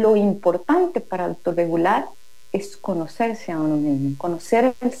 Entonces, lo importante para autorregular es conocerse a uno mismo,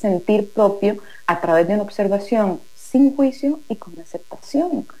 conocer el sentir propio a través de una observación sin juicio y con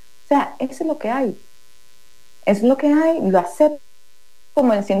aceptación. O sea, eso es lo que hay. Es lo que hay, lo acepto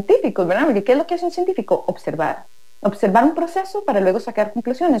como en científicos, ¿verdad? Porque ¿qué es lo que hace un científico? Observar un proceso para luego sacar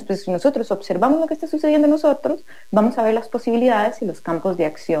conclusiones. Pues si nosotros observamos lo que está sucediendo en nosotros, vamos a ver las posibilidades y los campos de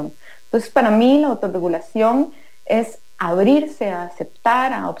acción. Entonces, para mí la autorregulación es abrirse a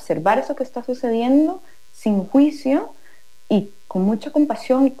aceptar, a observar eso que está sucediendo sin juicio y con mucha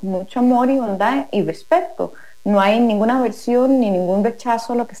compasión y con mucho amor y bondad y respeto. No hay ninguna aversión ni ningún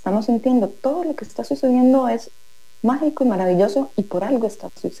rechazo a lo que estamos sintiendo. Todo lo que está sucediendo es mágico y maravilloso, y por algo está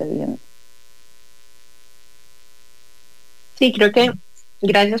sucediendo. Sí, creo que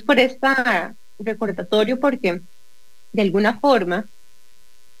gracias por este recordatorio, porque de alguna forma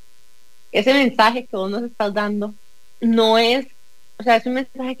ese mensaje que vos nos estás dando no es, o sea, es un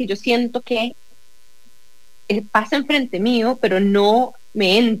mensaje que yo siento que pasa enfrente mío, pero no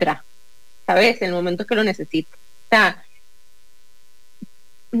me entra, ¿sabes? En el momento que lo necesito. O sea,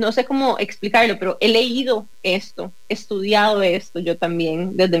 no sé cómo explicarlo, pero he leído esto, he estudiado esto, yo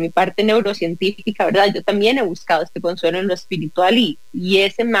también, desde mi parte neurocientífica, ¿verdad? Yo también he buscado este consuelo en lo espiritual, y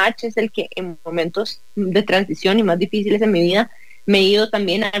ese match es el que en momentos de transición y más difíciles en mi vida me he ido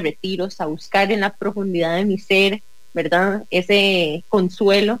también a retiros, a buscar en la profundidad de mi ser, ¿verdad? Ese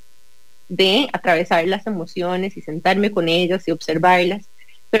consuelo de atravesar las emociones y sentarme con ellas y observarlas,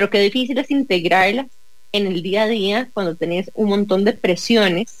 pero qué difícil es integrarlas en el día a día cuando tenés un montón de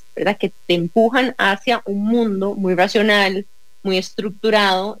presiones, ¿verdad? Que te empujan hacia un mundo muy racional, muy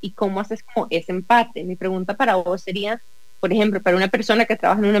estructurado, y cómo haces como ese empate. Mi pregunta para vos sería, por ejemplo, para una persona que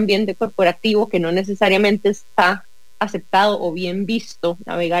trabaja en un ambiente corporativo que no necesariamente está aceptado o bien visto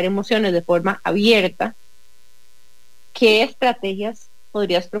navegar emociones de forma abierta, ¿qué estrategias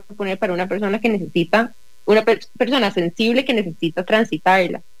podrías proponer para una persona que necesita, una persona sensible que necesita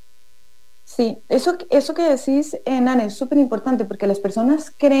transitarla? Sí, eso que decís, Nana, es súper importante porque las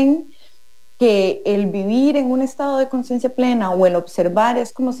personas creen que el vivir en un estado de conciencia plena o el observar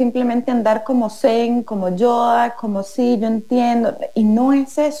es como simplemente andar como zen, como yoga, como sí, yo entiendo, y no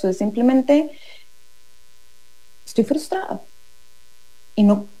es eso, es simplemente estoy frustrada y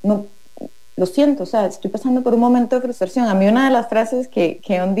no, lo siento, o sea, estoy pasando por un momento de frustración. A mí una de las frases que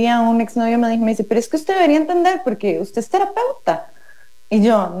un día un exnovio me dijo, me dice, pero es que usted debería entender porque usted es terapeuta. Y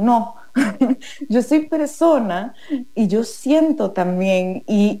yo, no, yo soy persona y yo siento también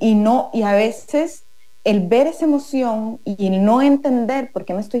y a veces el ver esa emoción y el no entender por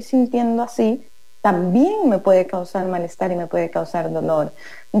qué me estoy sintiendo así también me puede causar malestar y me puede causar dolor.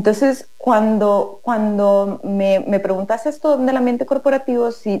 Entonces, cuando me preguntas esto del ambiente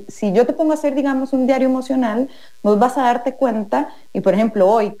corporativo, si yo te pongo a hacer, digamos, un diario emocional, vos vas a darte cuenta, y por ejemplo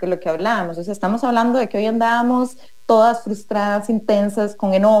hoy, que lo que hablábamos, o sea, estamos hablando de que hoy andábamos todas frustradas, intensas,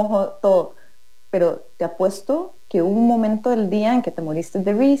 con enojo, todo, pero te apuesto que hubo un momento del día en que te moriste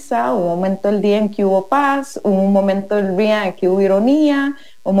de risa, hubo un momento del día en que hubo paz, hubo un momento del día en que hubo ironía,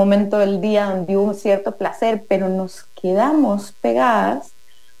 un momento del día donde hubo un cierto placer, pero nos quedamos pegadas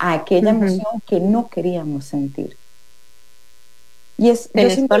a aquella emoción que no queríamos sentir. Y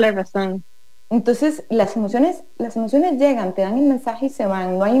Tienes toda la razón. Entonces, las emociones llegan, te dan el mensaje y se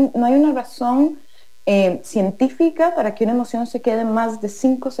van. No hay una razón científica para que una emoción se quede más de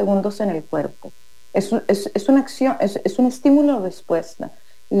 5 segundos en el cuerpo. Es una acción, es un estímulo-respuesta.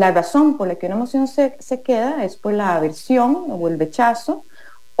 La razón por la que una emoción se queda es por la aversión o el rechazo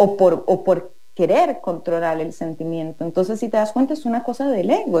o por querer controlar el sentimiento. Entonces, si te das cuenta, es una cosa del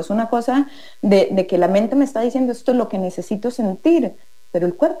ego, es una cosa de que la mente me está diciendo esto es lo que necesito sentir, pero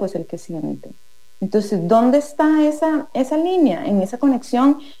el cuerpo es el que siente. Entonces, ¿dónde está esa línea? En esa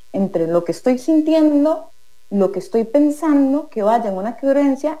conexión entre lo que estoy sintiendo, lo que estoy pensando, que vaya en una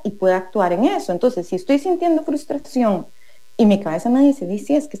coherencia y pueda actuar en eso. Entonces, si estoy sintiendo frustración y mi cabeza me dice,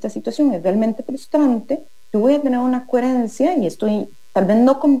 sí, es que esta situación es realmente frustrante, yo voy a tener una coherencia y tal vez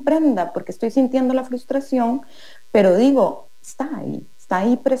no comprenda porque estoy sintiendo la frustración, pero digo, está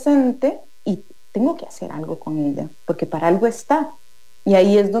ahí presente y tengo que hacer algo con ella, porque para algo está. Y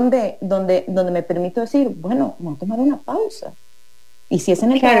ahí es donde me permito decir, bueno, voy a tomar una pausa. Y si es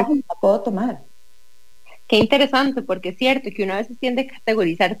en el trabajo, la puedo tomar. Qué interesante, porque es cierto que una vez tiende a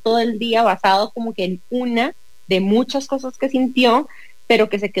categorizar todo el día basado como que en una de muchas cosas que sintió, pero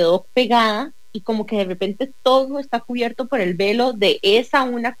que se quedó pegada y como que de repente todo está cubierto por el velo de esa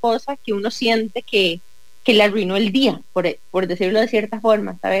una cosa que uno siente que le arruinó el día, por decirlo de cierta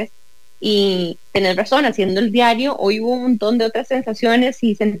forma, ¿sabes? Y tenés razón, haciendo el diario, hoy hubo un montón de otras sensaciones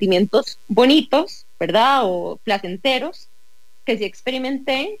y sentimientos bonitos, ¿verdad? O placenteros, que sí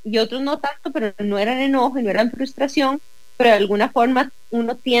experimenté, y otros no tanto, pero no eran enojo y no eran frustración, pero de alguna forma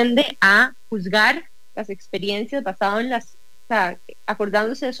uno tiende a juzgar las experiencias basado en o sea,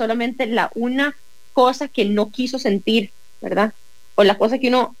 acordándose de solamente la una cosa que no quiso sentir, ¿verdad? O la cosa que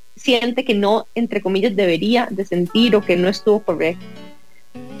uno siente que no, entre comillas, debería de sentir o que no estuvo correcto.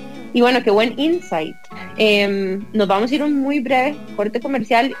 Y bueno, qué buen insight. Nos vamos a ir a un muy breve corte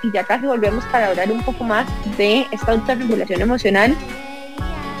comercial y ya casi volvemos para hablar un poco más de esta autorregulación emocional,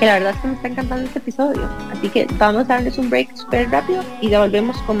 que la verdad es que me está encantando este episodio. Así que vamos a darles un break súper rápido y ya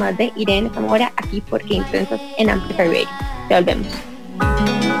volvemos con más de Irene Zamora aquí por Qué Intensas en Amplify Radio. Ya volvemos.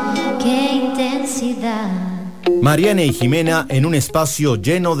 Qué intensidad. Mariana y Jimena en un espacio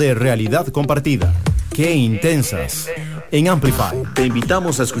lleno de realidad compartida. Qué intensas. En Amplify te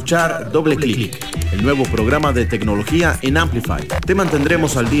invitamos a escuchar Doble Clic, el nuevo programa de tecnología en Amplify. Te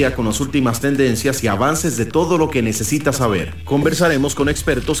mantendremos al día con las últimas tendencias y avances de todo lo que necesitas saber. Conversaremos con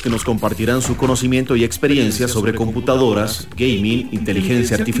expertos que nos compartirán su conocimiento y experiencia sobre computadoras, gaming,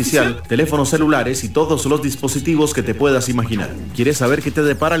 inteligencia artificial, teléfonos celulares y todos los dispositivos que te puedas imaginar. ¿Quieres saber qué te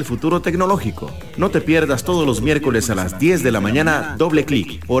depara el futuro tecnológico? No te pierdas todos los miércoles a las 10 de la mañana Doble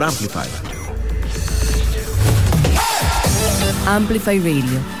Clic por Amplify. Amplify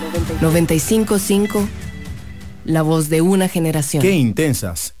Radio 95.5, la voz de una generación. Qué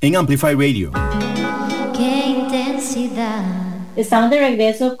intensas en Amplify Radio. Qué intensidad. Estamos de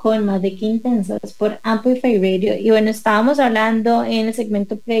regreso con más de Qué Intensas por Amplify Radio. Y bueno, estábamos hablando en el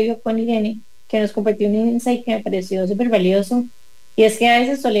segmento previo con Irene, que nos compartió un insight que me pareció súper valioso. Y es que a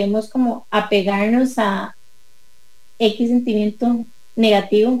veces solemos como apegarnos a X sentimiento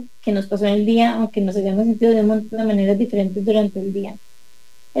negativo que nos pasó en el día, aunque nos hayamos sentido de un montón de maneras diferentes durante el día.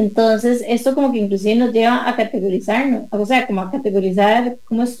 Entonces, esto como que inclusive nos lleva a categorizarnos, o sea, como a categorizar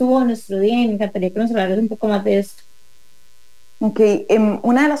cómo estuvo nuestro día, y me encantaría que nos hablaras un poco más de esto. Ok,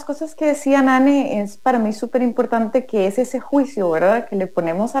 una de las cosas que decía Nane es para mí súper importante, que es ese juicio, ¿verdad? Que le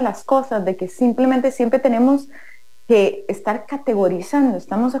ponemos a las cosas, de que simplemente siempre tenemos que estar categorizando.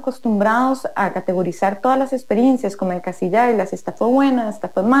 Estamos acostumbrados a categorizar todas las experiencias, como encasillarlas: esta fue buena, esta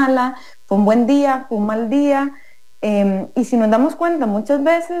fue mala, fue un buen día, fue un mal día. Y si nos damos cuenta, muchas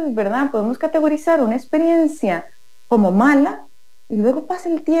veces, ¿verdad? Podemos categorizar una experiencia como mala y luego pasa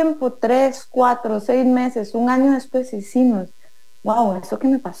el tiempo, 3, 4, 6 meses, un año después, y decimos: wow, eso que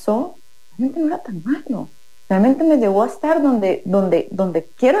me pasó realmente no era tan malo, realmente me llevó a estar donde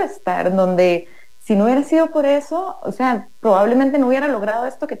quiero estar, donde si no hubiera sido por eso, o sea, probablemente no hubiera logrado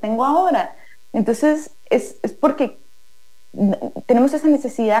esto que tengo ahora. Entonces es porque tenemos esa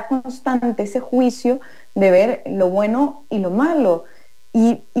necesidad constante, ese juicio de ver lo bueno y lo malo,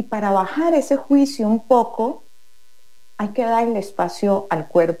 y para bajar ese juicio un poco hay que darle espacio al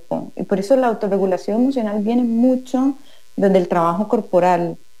cuerpo, y por eso la autorregulación emocional viene mucho desde el trabajo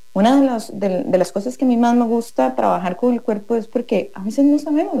corporal. Una de las cosas que a mí más me gusta trabajar con el cuerpo es porque a veces no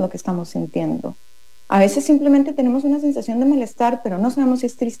sabemos lo que estamos sintiendo. A veces simplemente tenemos una sensación de malestar, pero no sabemos si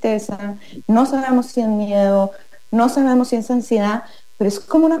es tristeza, no sabemos si es miedo, no sabemos si es ansiedad, pero es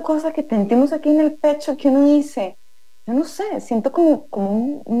como una cosa que sentimos aquí en el pecho, que uno dice, yo no sé, siento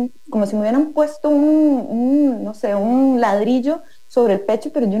como si me hubieran puesto no sé, un ladrillo sobre el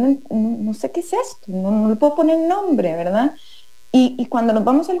pecho, pero yo no sé qué es esto, no le puedo poner nombre, ¿verdad? Y cuando nos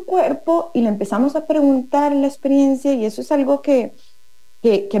vamos al cuerpo y le empezamos a preguntar la experiencia, y eso es algo que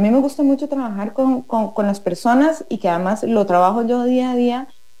a mí me gusta mucho trabajar con las personas, y que además lo trabajo yo día a día,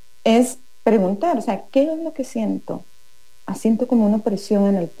 es preguntar, o sea, ¿qué es lo que siento? Siento como una presión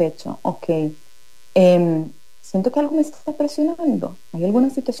en el pecho, ok. Siento que algo me está presionando, hay alguna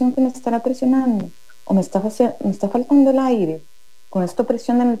situación que me estará presionando, o me está faltando el aire. Con esta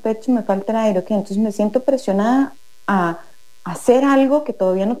presión en el pecho me falta el aire, ok, entonces me siento presionada a hacer algo que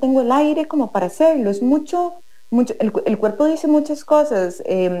todavía no tengo el aire como para hacerlo. Es mucho, el cuerpo dice muchas cosas.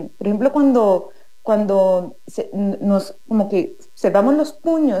 Por ejemplo, cuando nos como que cerramos los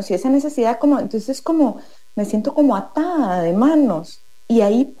puños, y esa necesidad, como entonces como me siento como atada de manos, y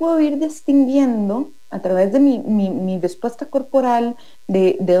ahí puedo ir distinguiendo a través de mi respuesta corporal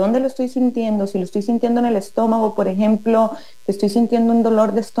de dónde lo estoy sintiendo. Si lo estoy sintiendo en el estómago, por ejemplo, estoy sintiendo un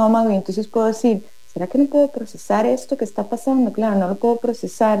dolor de estómago, y entonces puedo decir, ¿será que no puedo procesar esto que está pasando? Claro, no lo puedo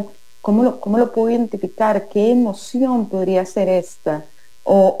procesar. ¿Cómo lo puedo identificar? ¿Qué emoción podría ser esta?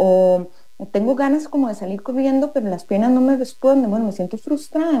 O tengo ganas como de salir corriendo, pero las piernas no me responden. Bueno, me siento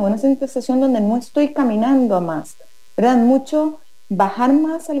frustrada, una sensación donde no estoy caminando a más, ¿verdad? Mucho bajar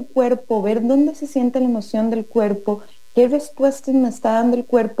más al cuerpo, ver dónde se siente la emoción del cuerpo, qué respuestas me está dando el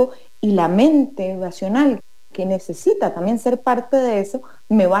cuerpo, y la mente racional, que necesita también ser parte de eso,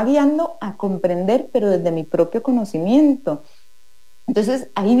 me va guiando a comprender, pero desde mi propio conocimiento. Entonces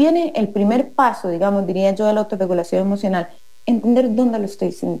ahí viene el primer paso, digamos, diría yo, de la autorregulación emocional: entender dónde lo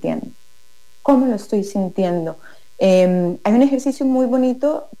estoy sintiendo, cómo lo estoy sintiendo. Hay un ejercicio muy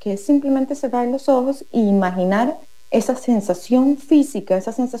bonito que es simplemente cerrar los ojos e imaginar esa sensación física,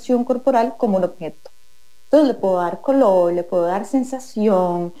 esa sensación corporal como un objeto. Entonces le puedo dar color, le puedo dar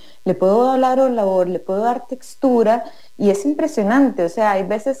sensación, le puedo dar olor, le puedo dar textura, y es impresionante. O sea, hay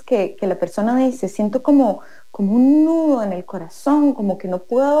veces que la persona dice, siento como un nudo en el corazón, como que no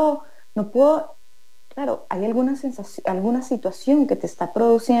puedo, claro, hay alguna sensación, alguna situación que te está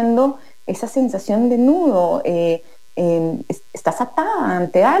produciendo esa sensación de nudo, estás atada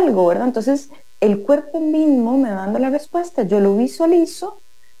ante algo, ¿verdad? Entonces el cuerpo mismo me va dando la respuesta, yo lo visualizo,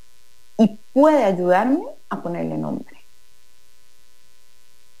 y puede ayudarme a ponerle nombre.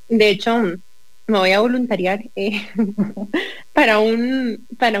 De hecho, me voy a voluntariar para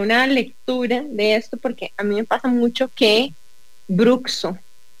una lectura de esto, porque a mí me pasa mucho que bruxo,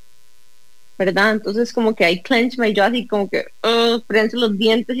 ¿verdad? Entonces como que hay clench my jaw, así como que prenso los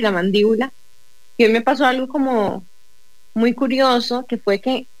dientes y la mandíbula. Y hoy me pasó algo como muy curioso, que fue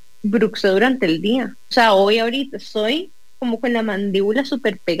que bruxé durante el día. O sea, hoy ahorita estoy como con la mandíbula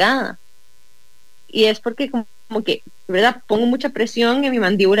súper pegada. Y es porque como que, ¿verdad? Pongo mucha presión en mi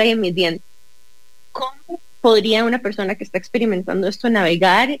mandíbula y en mis dientes. ¿Cómo podría una persona que está experimentando esto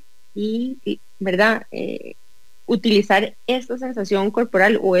navegar y ¿verdad? Utilizar esta sensación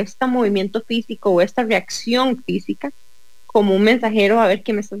corporal, o este movimiento físico, o esta reacción física como un mensajero a ver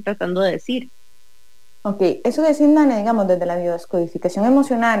qué me están tratando de decir? Ok, eso decir, Dani, digamos, desde la biodescodificación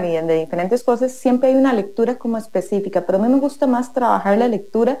emocional y de diferentes cosas, siempre hay una lectura como específica, pero a mí me gusta más trabajar la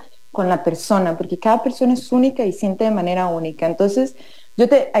lectura con la persona, porque cada persona es única y siente de manera única. Entonces,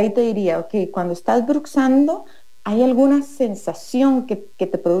 ahí te diría, ok, cuando estás bruxando, ¿hay alguna sensación que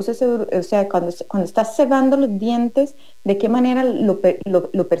te produce ese, o sea, cuando estás cerrando los dientes, de qué manera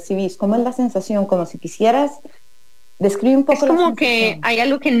lo percibís? ¿Cómo es la sensación? Como si quisieras describir un Es poco la como que sensación. hay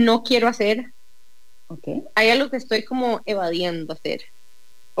algo que no quiero hacer, Ok. hay algo que estoy como evadiendo hacer,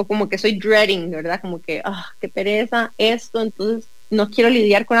 o como que estoy dreading, ¿verdad? Como que, qué pereza esto, entonces no quiero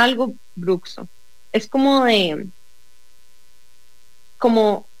lidiar con algo bruxo. Es como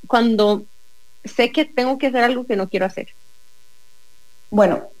cuando sé que tengo que hacer algo que no quiero hacer.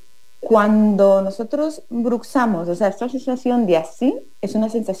 Bueno, cuando nosotros bruxamos, o sea, esta sensación de así es una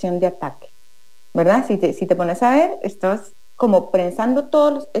sensación de ataque, ¿verdad? Si te pones a ver, estás como prensando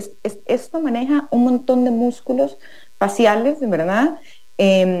esto maneja un montón de músculos faciales, ¿verdad?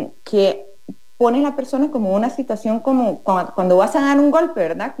 Que pone a la persona como una situación como cuando vas a dar un golpe,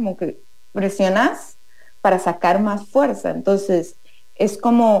 ¿verdad? Como que presionas para sacar más fuerza. Entonces, es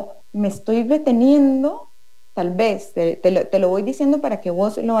como me estoy reteniendo, tal vez, te lo voy diciendo para que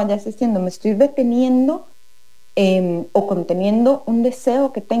vos lo vayas haciendo, me estoy reteniendo o conteniendo un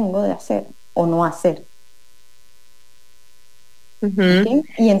deseo que tengo de hacer o no hacer. Ujú. ¿Okay?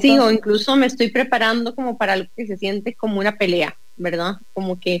 Y Sí, o entonces, incluso me estoy preparando como para algo que se siente como una pelea, ¿verdad?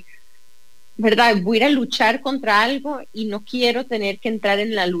 Como que, ¿verdad? Voy a ir a luchar contra algo y no quiero tener que entrar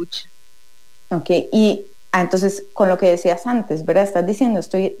en la lucha. ok, y entonces con lo que decías antes, ¿verdad? Estás diciendo,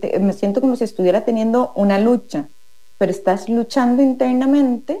 me siento como si estuviera teniendo una lucha, pero estás luchando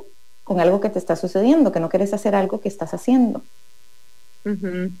internamente con algo que te está sucediendo, que no quieres hacer algo que estás haciendo.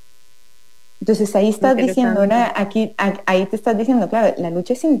 Ujú. Entonces ahí estás diciendo, Interesante. ¿verdad? Ahí te estás diciendo, claro, la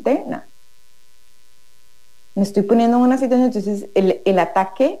lucha es interna. Me estoy poniendo en una situación, entonces el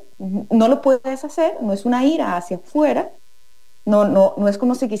ataque no lo puedes hacer, no es una ira hacia afuera, no es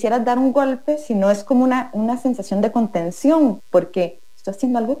como si quisieras dar un golpe, sino es como una sensación de contención, porque estoy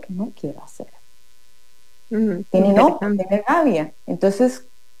haciendo algo que no quiero hacer. Tiene enojo, Interesante. tiene rabia. Entonces,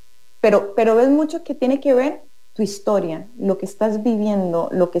 pero ves mucho que tiene que ver tu historia, lo que estás viviendo,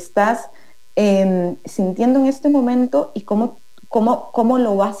 lo que estás sintiendo en este momento y cómo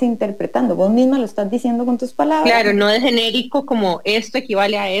lo vas interpretando. Vos misma lo estás diciendo con tus palabras. Claro, no es genérico como esto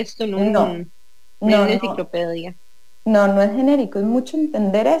equivale a esto en No, en no, una no. enciclopedia. No es genérico, es mucho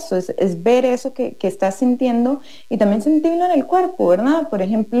entender eso, es ver eso que estás sintiendo y también sentirlo en el cuerpo, ¿verdad? Por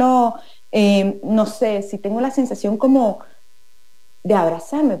ejemplo, no sé, si tengo la sensación como de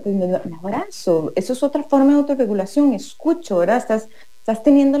abrazarme, pues me abrazo. Eso es otra forma de autorregulación, escucho, ¿verdad? Estás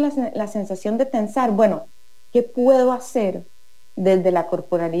teniendo la sensación de tensar. Bueno, ¿qué puedo hacer desde la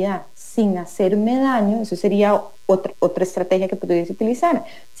corporalidad sin hacerme daño? Eso sería otra estrategia que podrías utilizar.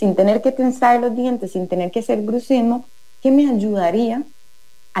 Sin tener que tensar los dientes, sin tener que hacer bruxismo, ¿qué me ayudaría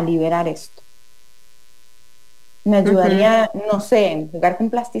a liberar esto? Me Ujú. ayudaría, no sé, en jugar con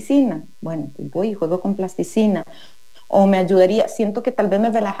plasticina. Bueno, pues voy y juego con plasticina. O me ayudaría, siento que tal vez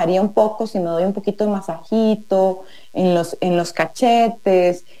me relajaría un poco si me doy un poquito de masajito en los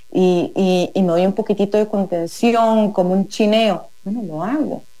cachetes y me doy un poquitito de contención, como un chineo. Bueno, lo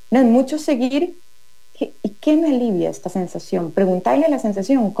hago. No es mucho seguir. ¿Y qué me alivia esta sensación? Preguntarle a la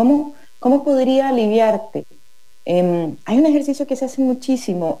sensación, ¿cómo podría aliviarte? Hay un ejercicio que se hace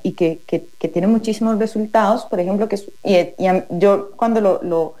muchísimo y que tiene muchísimos resultados, por ejemplo, yo cuando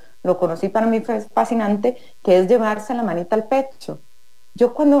lo conocí para mí fue fascinante, que es llevarse la manita al pecho.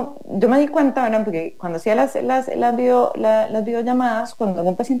 Yo me di cuenta, ¿verdad? Porque cuando hacía las videollamadas, cuando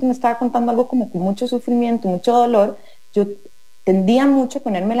algún paciente me estaba contando algo como con mucho sufrimiento, mucho dolor, yo tendía mucho a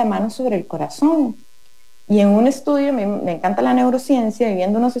ponerme la mano sobre el corazón. Y en un estudio, me encanta la neurociencia, y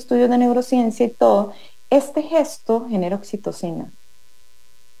viendo unos estudios de neurociencia y todo, este gesto genera oxitocina,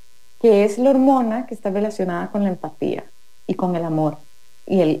 que es la hormona que está relacionada con la empatía y con el amor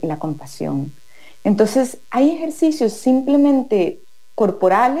y la compasión. Entonces, hay ejercicios simplemente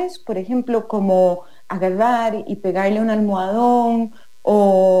corporales, por ejemplo, como agarrar y pegarle un almohadón,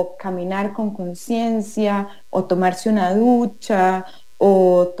 o caminar con conciencia, o tomarse una ducha,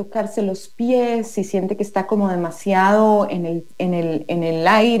 o tocarse los pies si siente que está como demasiado en el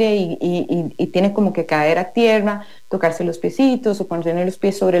aire y tiene como que caer a tierra, tocarse los piecitos o poner los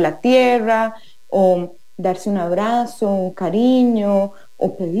pies sobre la tierra, o darse un abrazo, un cariño,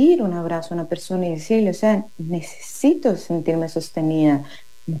 o pedir un abrazo a una persona y decirle, o sea, necesito sentirme sostenida.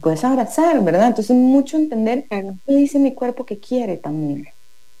 Me puedes abrazar, ¿verdad? Entonces, mucho entender Claro. qué dice mi cuerpo que quiere también.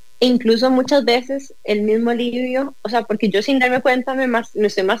 E incluso muchas veces el mismo alivio, o sea, porque yo sin darme cuenta me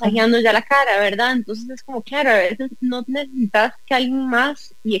estoy masajeando ya la cara, ¿verdad? Entonces es como, claro, a veces no necesitas que alguien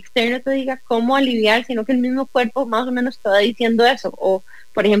más y externo te diga cómo aliviar, sino que el mismo cuerpo más o menos te va diciendo eso. O,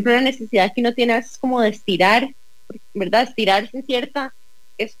 por ejemplo, la necesidad que uno tiene a veces como de estirar, ¿verdad? Estirarse en cierta,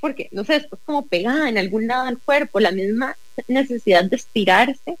 es porque, no sé, es como pegada en algún lado del cuerpo. La misma necesidad de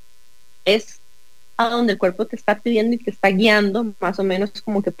estirarse es a donde el cuerpo te está pidiendo y te está guiando más o menos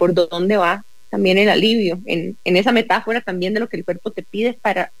como que por dónde va también el alivio, en esa metáfora también de lo que el cuerpo te pide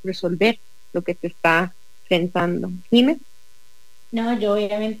para resolver lo que te está pensando. Dime. No, yo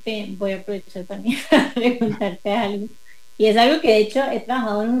obviamente voy a aprovechar también para preguntarte algo. Y es algo que de hecho he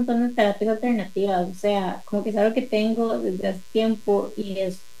trabajado en un montón de terapias alternativas, o sea, como que es algo que tengo desde hace tiempo y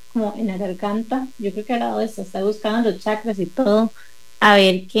es como en la garganta. Yo creo que he hablado de esto, está buscando los chakras y todo, a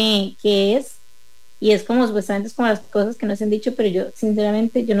ver qué es. Y es como supuestamente es como las cosas que no se han dicho, pero yo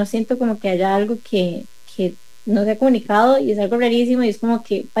sinceramente yo no siento como que haya algo que no se ha comunicado y es algo rarísimo y es como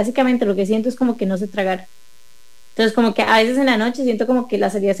que básicamente lo que siento es como que no sé tragar. Entonces como que a veces en la noche siento como que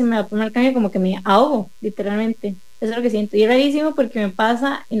la salida se me va por mal camino, como que me ahogo, literalmente. Eso es lo que siento. Y es rarísimo porque me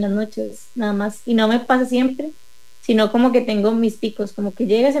pasa en las noches nada más. Y no me pasa siempre, sino como que tengo mis picos, como que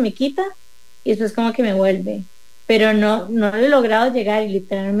llega, se me quita y después como que me vuelve. Pero no he logrado llegar y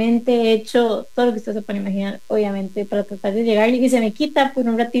literalmente he hecho todo lo que usted se puede imaginar, obviamente, para tratar de llegar y se me quita por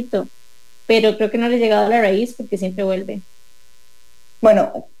un ratito. Pero creo que no le he llegado a la raíz porque siempre vuelve.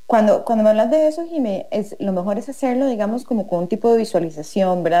 Bueno, cuando me hablas de eso, Jimé, lo mejor es hacerlo, digamos, como con un tipo de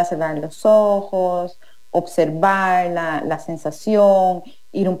visualización, ¿verdad? Cerrar los ojos, observar la sensación,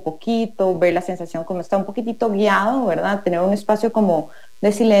 ir un poquito, ver la sensación como está un poquitito guiado, ¿verdad? Tener un espacio como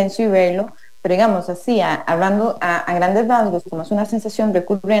de silencio y verlo. Pero digamos así, hablando a grandes rasgos, como es una sensación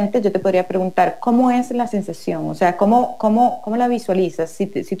recurrente, yo te podría preguntar, ¿cómo es la sensación? O sea, ¿cómo la visualizas? Si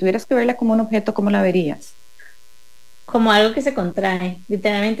tuvieras que verla como un objeto, ¿cómo la verías? Como algo que se contrae.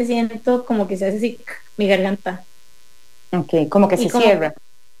 Literalmente siento como que se hace así mi garganta. Ok, como que Y se como, cierra.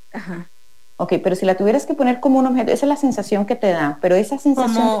 ajá, Ok, pero si la tuvieras que poner como un objeto, esa es la sensación que te da, pero esa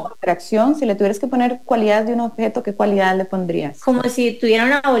sensación de como, contracción, si le tuvieras que poner cualidades de un objeto, ¿qué cualidad le pondrías? como si tuviera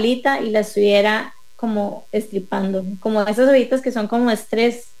una bolita y la estuviera como estripando. Como esas bolitas que son como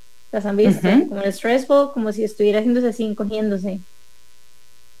estrés. ¿Las han visto? Ujú. Como el stress ball, como si estuviera haciéndose así, encogiéndose,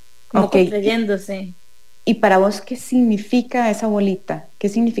 como Ok, contrayéndose. ¿y para vos qué significa esa bolita? ¿Qué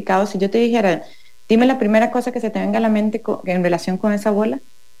significado? Si yo te dijera, dime la primera cosa que se te venga a la mente en relación con esa bola.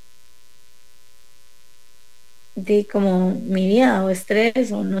 De como mi vida o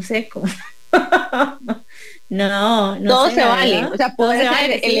estrés o no sé, como no Todo sé, se la vale, verdad. o sea, Todo puede se ser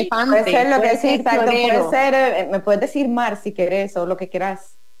vale, sí. Puede ser elefante, lo que puede sí, ser exacto, puede florero. ser, me puedes decir mar si querés o lo que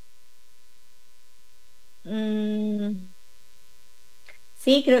quieras. Mm,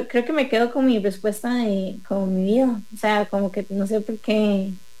 sí, creo que me quedo con mi respuesta de con mi vida. O sea, como que no sé por qué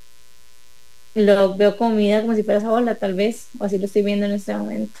lo veo como mi vida como si fuera esa bola, tal vez, o así lo estoy viendo en este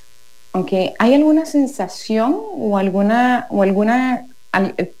momento. Ok, ¿hay alguna sensación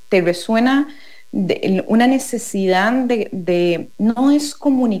te resuena una necesidad no es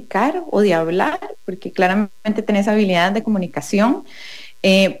comunicar o de hablar, porque claramente tenés habilidad de comunicación,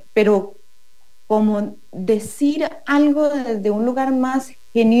 pero como decir algo desde un lugar más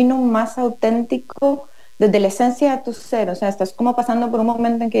genuino, más auténtico, desde la esencia de tu ser? O sea, estás como pasando por un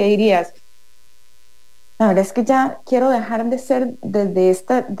momento en que dirías, la verdad es que ya quiero dejar de ser desde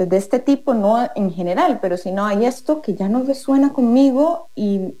este tipo, no en general, pero si no hay esto que ya no resuena conmigo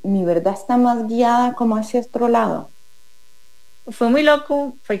y mi verdad está más guiada como hacia otro lado. Fue muy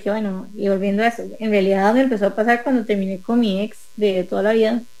loco, porque bueno, y volviendo a eso, en realidad me empezó a pasar cuando terminé con mi ex de toda la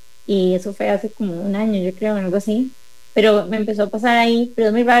vida, y eso fue hace como un año, yo creo, algo así, pero me empezó a pasar ahí, pero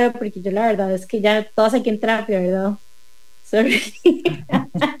es muy raro porque yo la verdad es que ya todas aquí en terapia, ¿verdad? Sorry.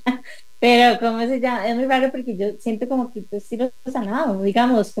 Pero como se llama, es muy raro porque yo siento como que yo sí lo he sanado,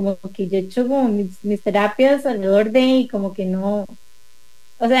 digamos, como que yo he hecho como mis terapias alrededor de y como que no,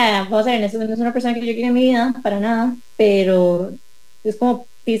 o sea, vamos a ver, no es una persona que yo quiero en mi vida, para nada, pero es como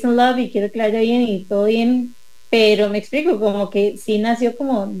peace and love y quiero que le vaya bien y todo bien, pero me explico, como que sí nació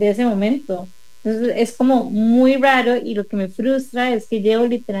como de ese momento. Entonces es como muy raro y lo que me frustra es que llevo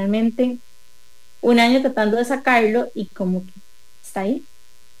literalmente un año tratando de sacarlo y como que está ahí.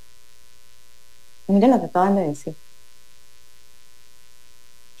 Mira lo que acaban de decir.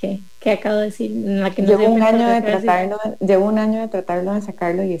 ¿Qué acabo de decir? La que no sé pensar de decir. Llevo un año de tratarlo de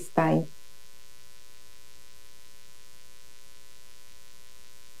sacarlo y está ahí.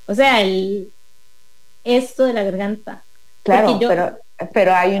 O sea, esto de la garganta. Porque Claro, yo,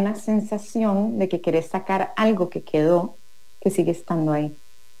 pero hay una sensación de que querés sacar algo que quedó, que sigue estando ahí.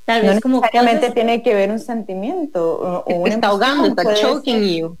 Tal No vez como necesariamente cosas, tiene que ver un sentimiento o Te una está ahogando, emoción, está puede choking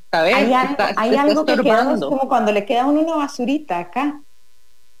ser. you, ¿sabes? Hay Te está algo que queda, es estorbando. como cuando le queda a uno una basurita acá.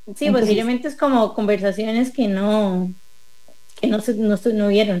 sí, Entonces posiblemente es como conversaciones que no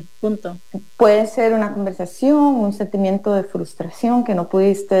vieron, punto. puede ser una conversación, un sentimiento de frustración que no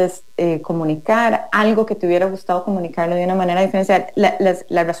pudiste comunicar, algo que te hubiera gustado comunicarlo de una manera diferente. O sea,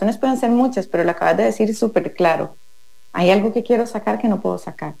 las razones pueden ser muchas, pero lo acabas de decir súper claro. Hay algo que quiero sacar que no puedo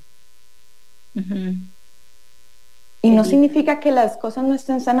sacar. Ujú. Y no Sí. significa que las cosas no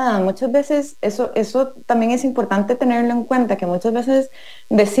estén sanadas. Muchas veces eso también es importante tenerlo en cuenta, que muchas veces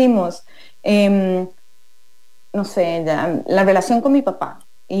decimos, no sé, ya, la relación con mi papá,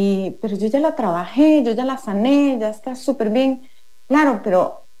 pero yo ya la trabajé, yo ya la sané, ya está súper bien. Claro,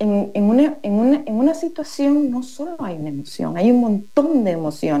 pero en una situación no solo hay una emoción, hay un montón de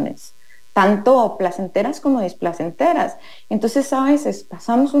emociones, tanto placenteras como displacenteras. Entonces a veces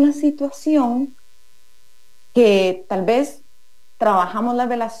pasamos una situación que tal vez trabajamos la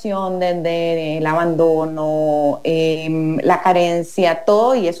relación desde el abandono, la carencia,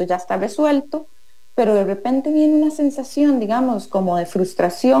 todo, y eso ya está resuelto, pero de repente viene una sensación, digamos, como de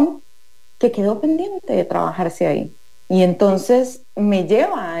frustración que quedó pendiente de trabajarse ahí. Y entonces me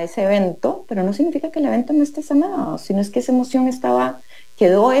lleva a ese evento, pero no significa que el evento no esté sanado, sino es que esa emoción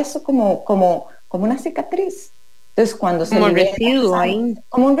quedó eso como una cicatriz. Entonces, cuando se Como libera, residuo ahí.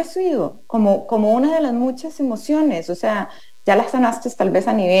 como un residuo, como una de las muchas emociones, o sea, ya las sanaste tal vez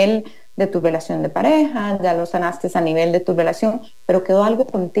a nivel de tu relación de pareja, ya lo sanaste a nivel de tu relación, pero quedó algo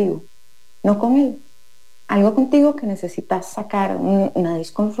contigo, no con él. Algo contigo que necesitas sacar, una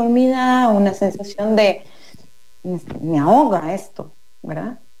disconformidad, una sensación de, me ahoga esto,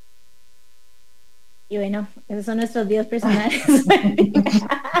 ¿verdad? Y bueno, esos son nuestros días personales.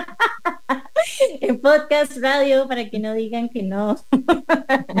 En podcast, radio, para que no digan que no.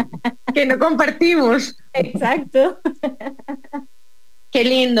 Que no compartimos. Exacto. Qué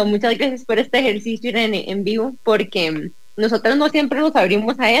lindo, muchas gracias por este ejercicio Irene, en vivo, porque nosotros no siempre nos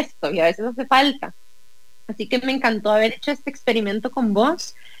abrimos a esto y a veces hace falta. Así que me encantó haber hecho este experimento con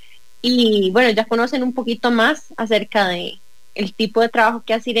vos y bueno, ya conocen un poquito más acerca de el tipo de trabajo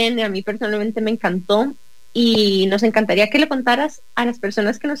que hace Irene. A mí personalmente me encantó y nos encantaría que le contaras a las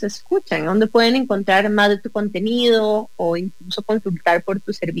personas que nos escuchan dónde pueden encontrar más de tu contenido o incluso consultar por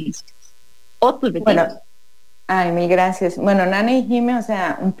tus servicios o tus Bueno, rutinas. ay, mil gracias. Bueno, Nana y Jime, o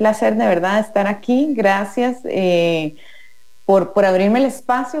sea, un placer de verdad estar aquí. Gracias por abrirme el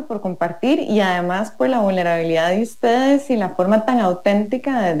espacio, por compartir y además por la vulnerabilidad de ustedes y la forma tan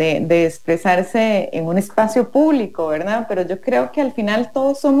auténtica de expresarse en un espacio público, ¿verdad? Pero yo creo que al final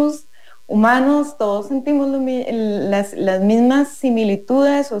todos somos humanos, todos sentimos las mismas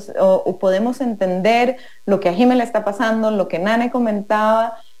similitudes o podemos entender lo que a Jime le está pasando, lo que Nane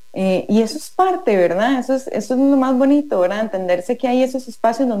comentaba. Y eso es parte, ¿verdad? Eso es lo más bonito, ¿verdad? Entenderse que hay esos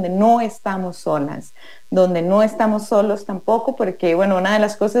espacios donde no estamos solas, donde no estamos solos tampoco, porque, bueno, una de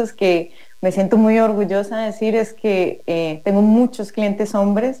las cosas que me siento muy orgullosa de decir es que tengo muchos clientes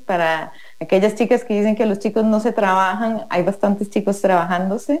hombres. Para aquellas chicas que dicen que los chicos no se trabajan, hay bastantes chicos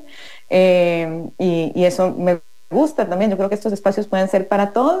trabajándose, y eso me gusta también. Yo creo que estos espacios pueden ser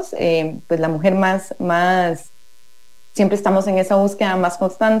para todos, pues la mujer más siempre estamos en esa búsqueda más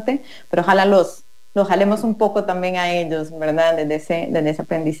constante, pero ojalá los jalemos un poco también a ellos, ¿verdad? Desde ese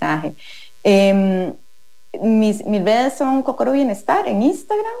aprendizaje. Mis redes son Kokoro Bienestar en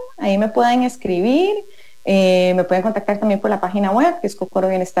Instagram, ahí me pueden escribir, me pueden contactar también por la página web, que es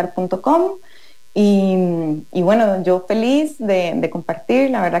kokorobienestar.com. Y bueno, yo feliz de compartir.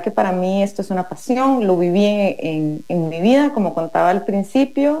 La verdad que para mí esto es una pasión, lo viví en mi vida, como contaba al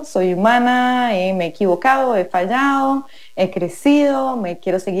principio. Soy humana, me he equivocado, he fallado, he crecido, me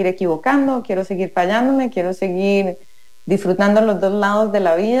quiero seguir equivocando, quiero seguir fallándome, quiero seguir disfrutando los dos lados de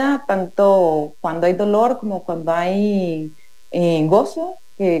la vida, tanto cuando hay dolor como cuando hay gozo,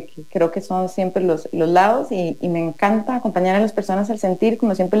 que creo que son siempre los lados, y me encanta acompañar a las personas al sentir.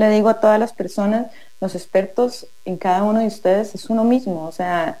 Como siempre le digo a todas las personas, los expertos en cada uno de ustedes es uno mismo. O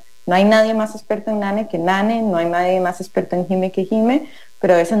sea, no hay nadie más experto en Nane que Nane, no hay nadie más experto en Jime que Jime,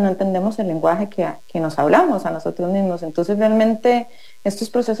 pero a veces no entendemos el lenguaje que nos hablamos a nosotros mismos. Entonces realmente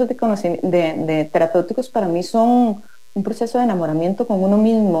estos procesos de terapéuticos para mí son un proceso de enamoramiento con uno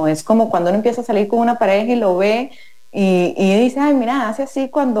mismo. Es como cuando uno empieza a salir con una pareja y lo ve y dice, ay, mira, hace así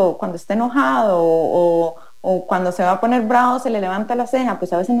cuando está enojado, o cuando se va a poner bravo se le levanta la ceja.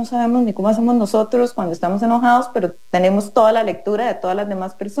 Pues a veces no sabemos ni cómo hacemos nosotros cuando estamos enojados, pero tenemos toda la lectura de todas las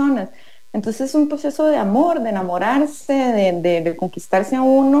demás personas. Entonces es un proceso de amor, de enamorarse, de conquistarse a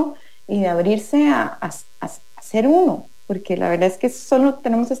uno y de abrirse a ser uno, porque la verdad es que solo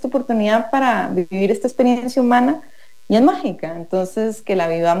tenemos esta oportunidad para vivir esta experiencia humana y es mágica. Entonces, que la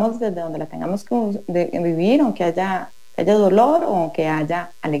vivamos desde donde la tengamos que vivir, aunque haya dolor o aunque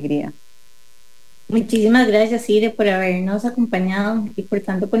haya alegría. Muchísimas gracias, Ire, por habernos acompañado y por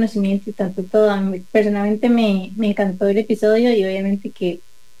tanto conocimiento y tanto todo. A mí personalmente me encantó el episodio y obviamente que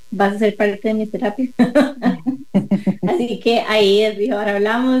vas a ser parte de mi terapia. Así que ahí es fijo, ahora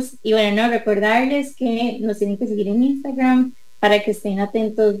hablamos. Y bueno, no, recordarles que nos tienen que seguir en Instagram para que estén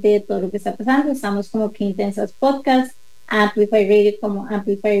atentos de todo lo que está pasando. Estamos como Que Intensas Podcast, Amplify Radio como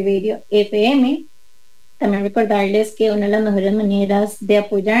Amplify Radio FM. También recordarles que una de las mejores maneras de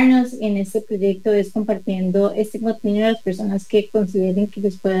apoyarnos en este proyecto es compartiendo este contenido a las personas que consideren que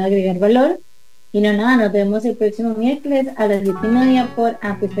les pueda agregar valor. Y no nada, nos vemos el próximo miércoles a las 10:30 por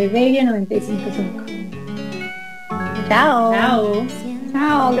Amplify Radio 95.5. Chao. Chao.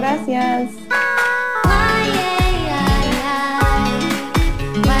 Chao, gracias.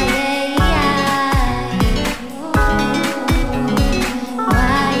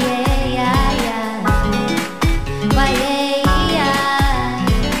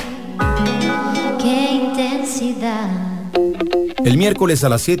 El miércoles a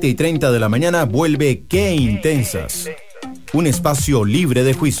las 7:30 de la mañana vuelve Qué Intensas, un espacio libre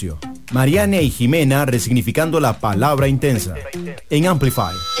de juicio. Mariana y Jimena resignificando la palabra intensa en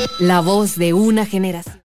Amplify. La voz de una generación.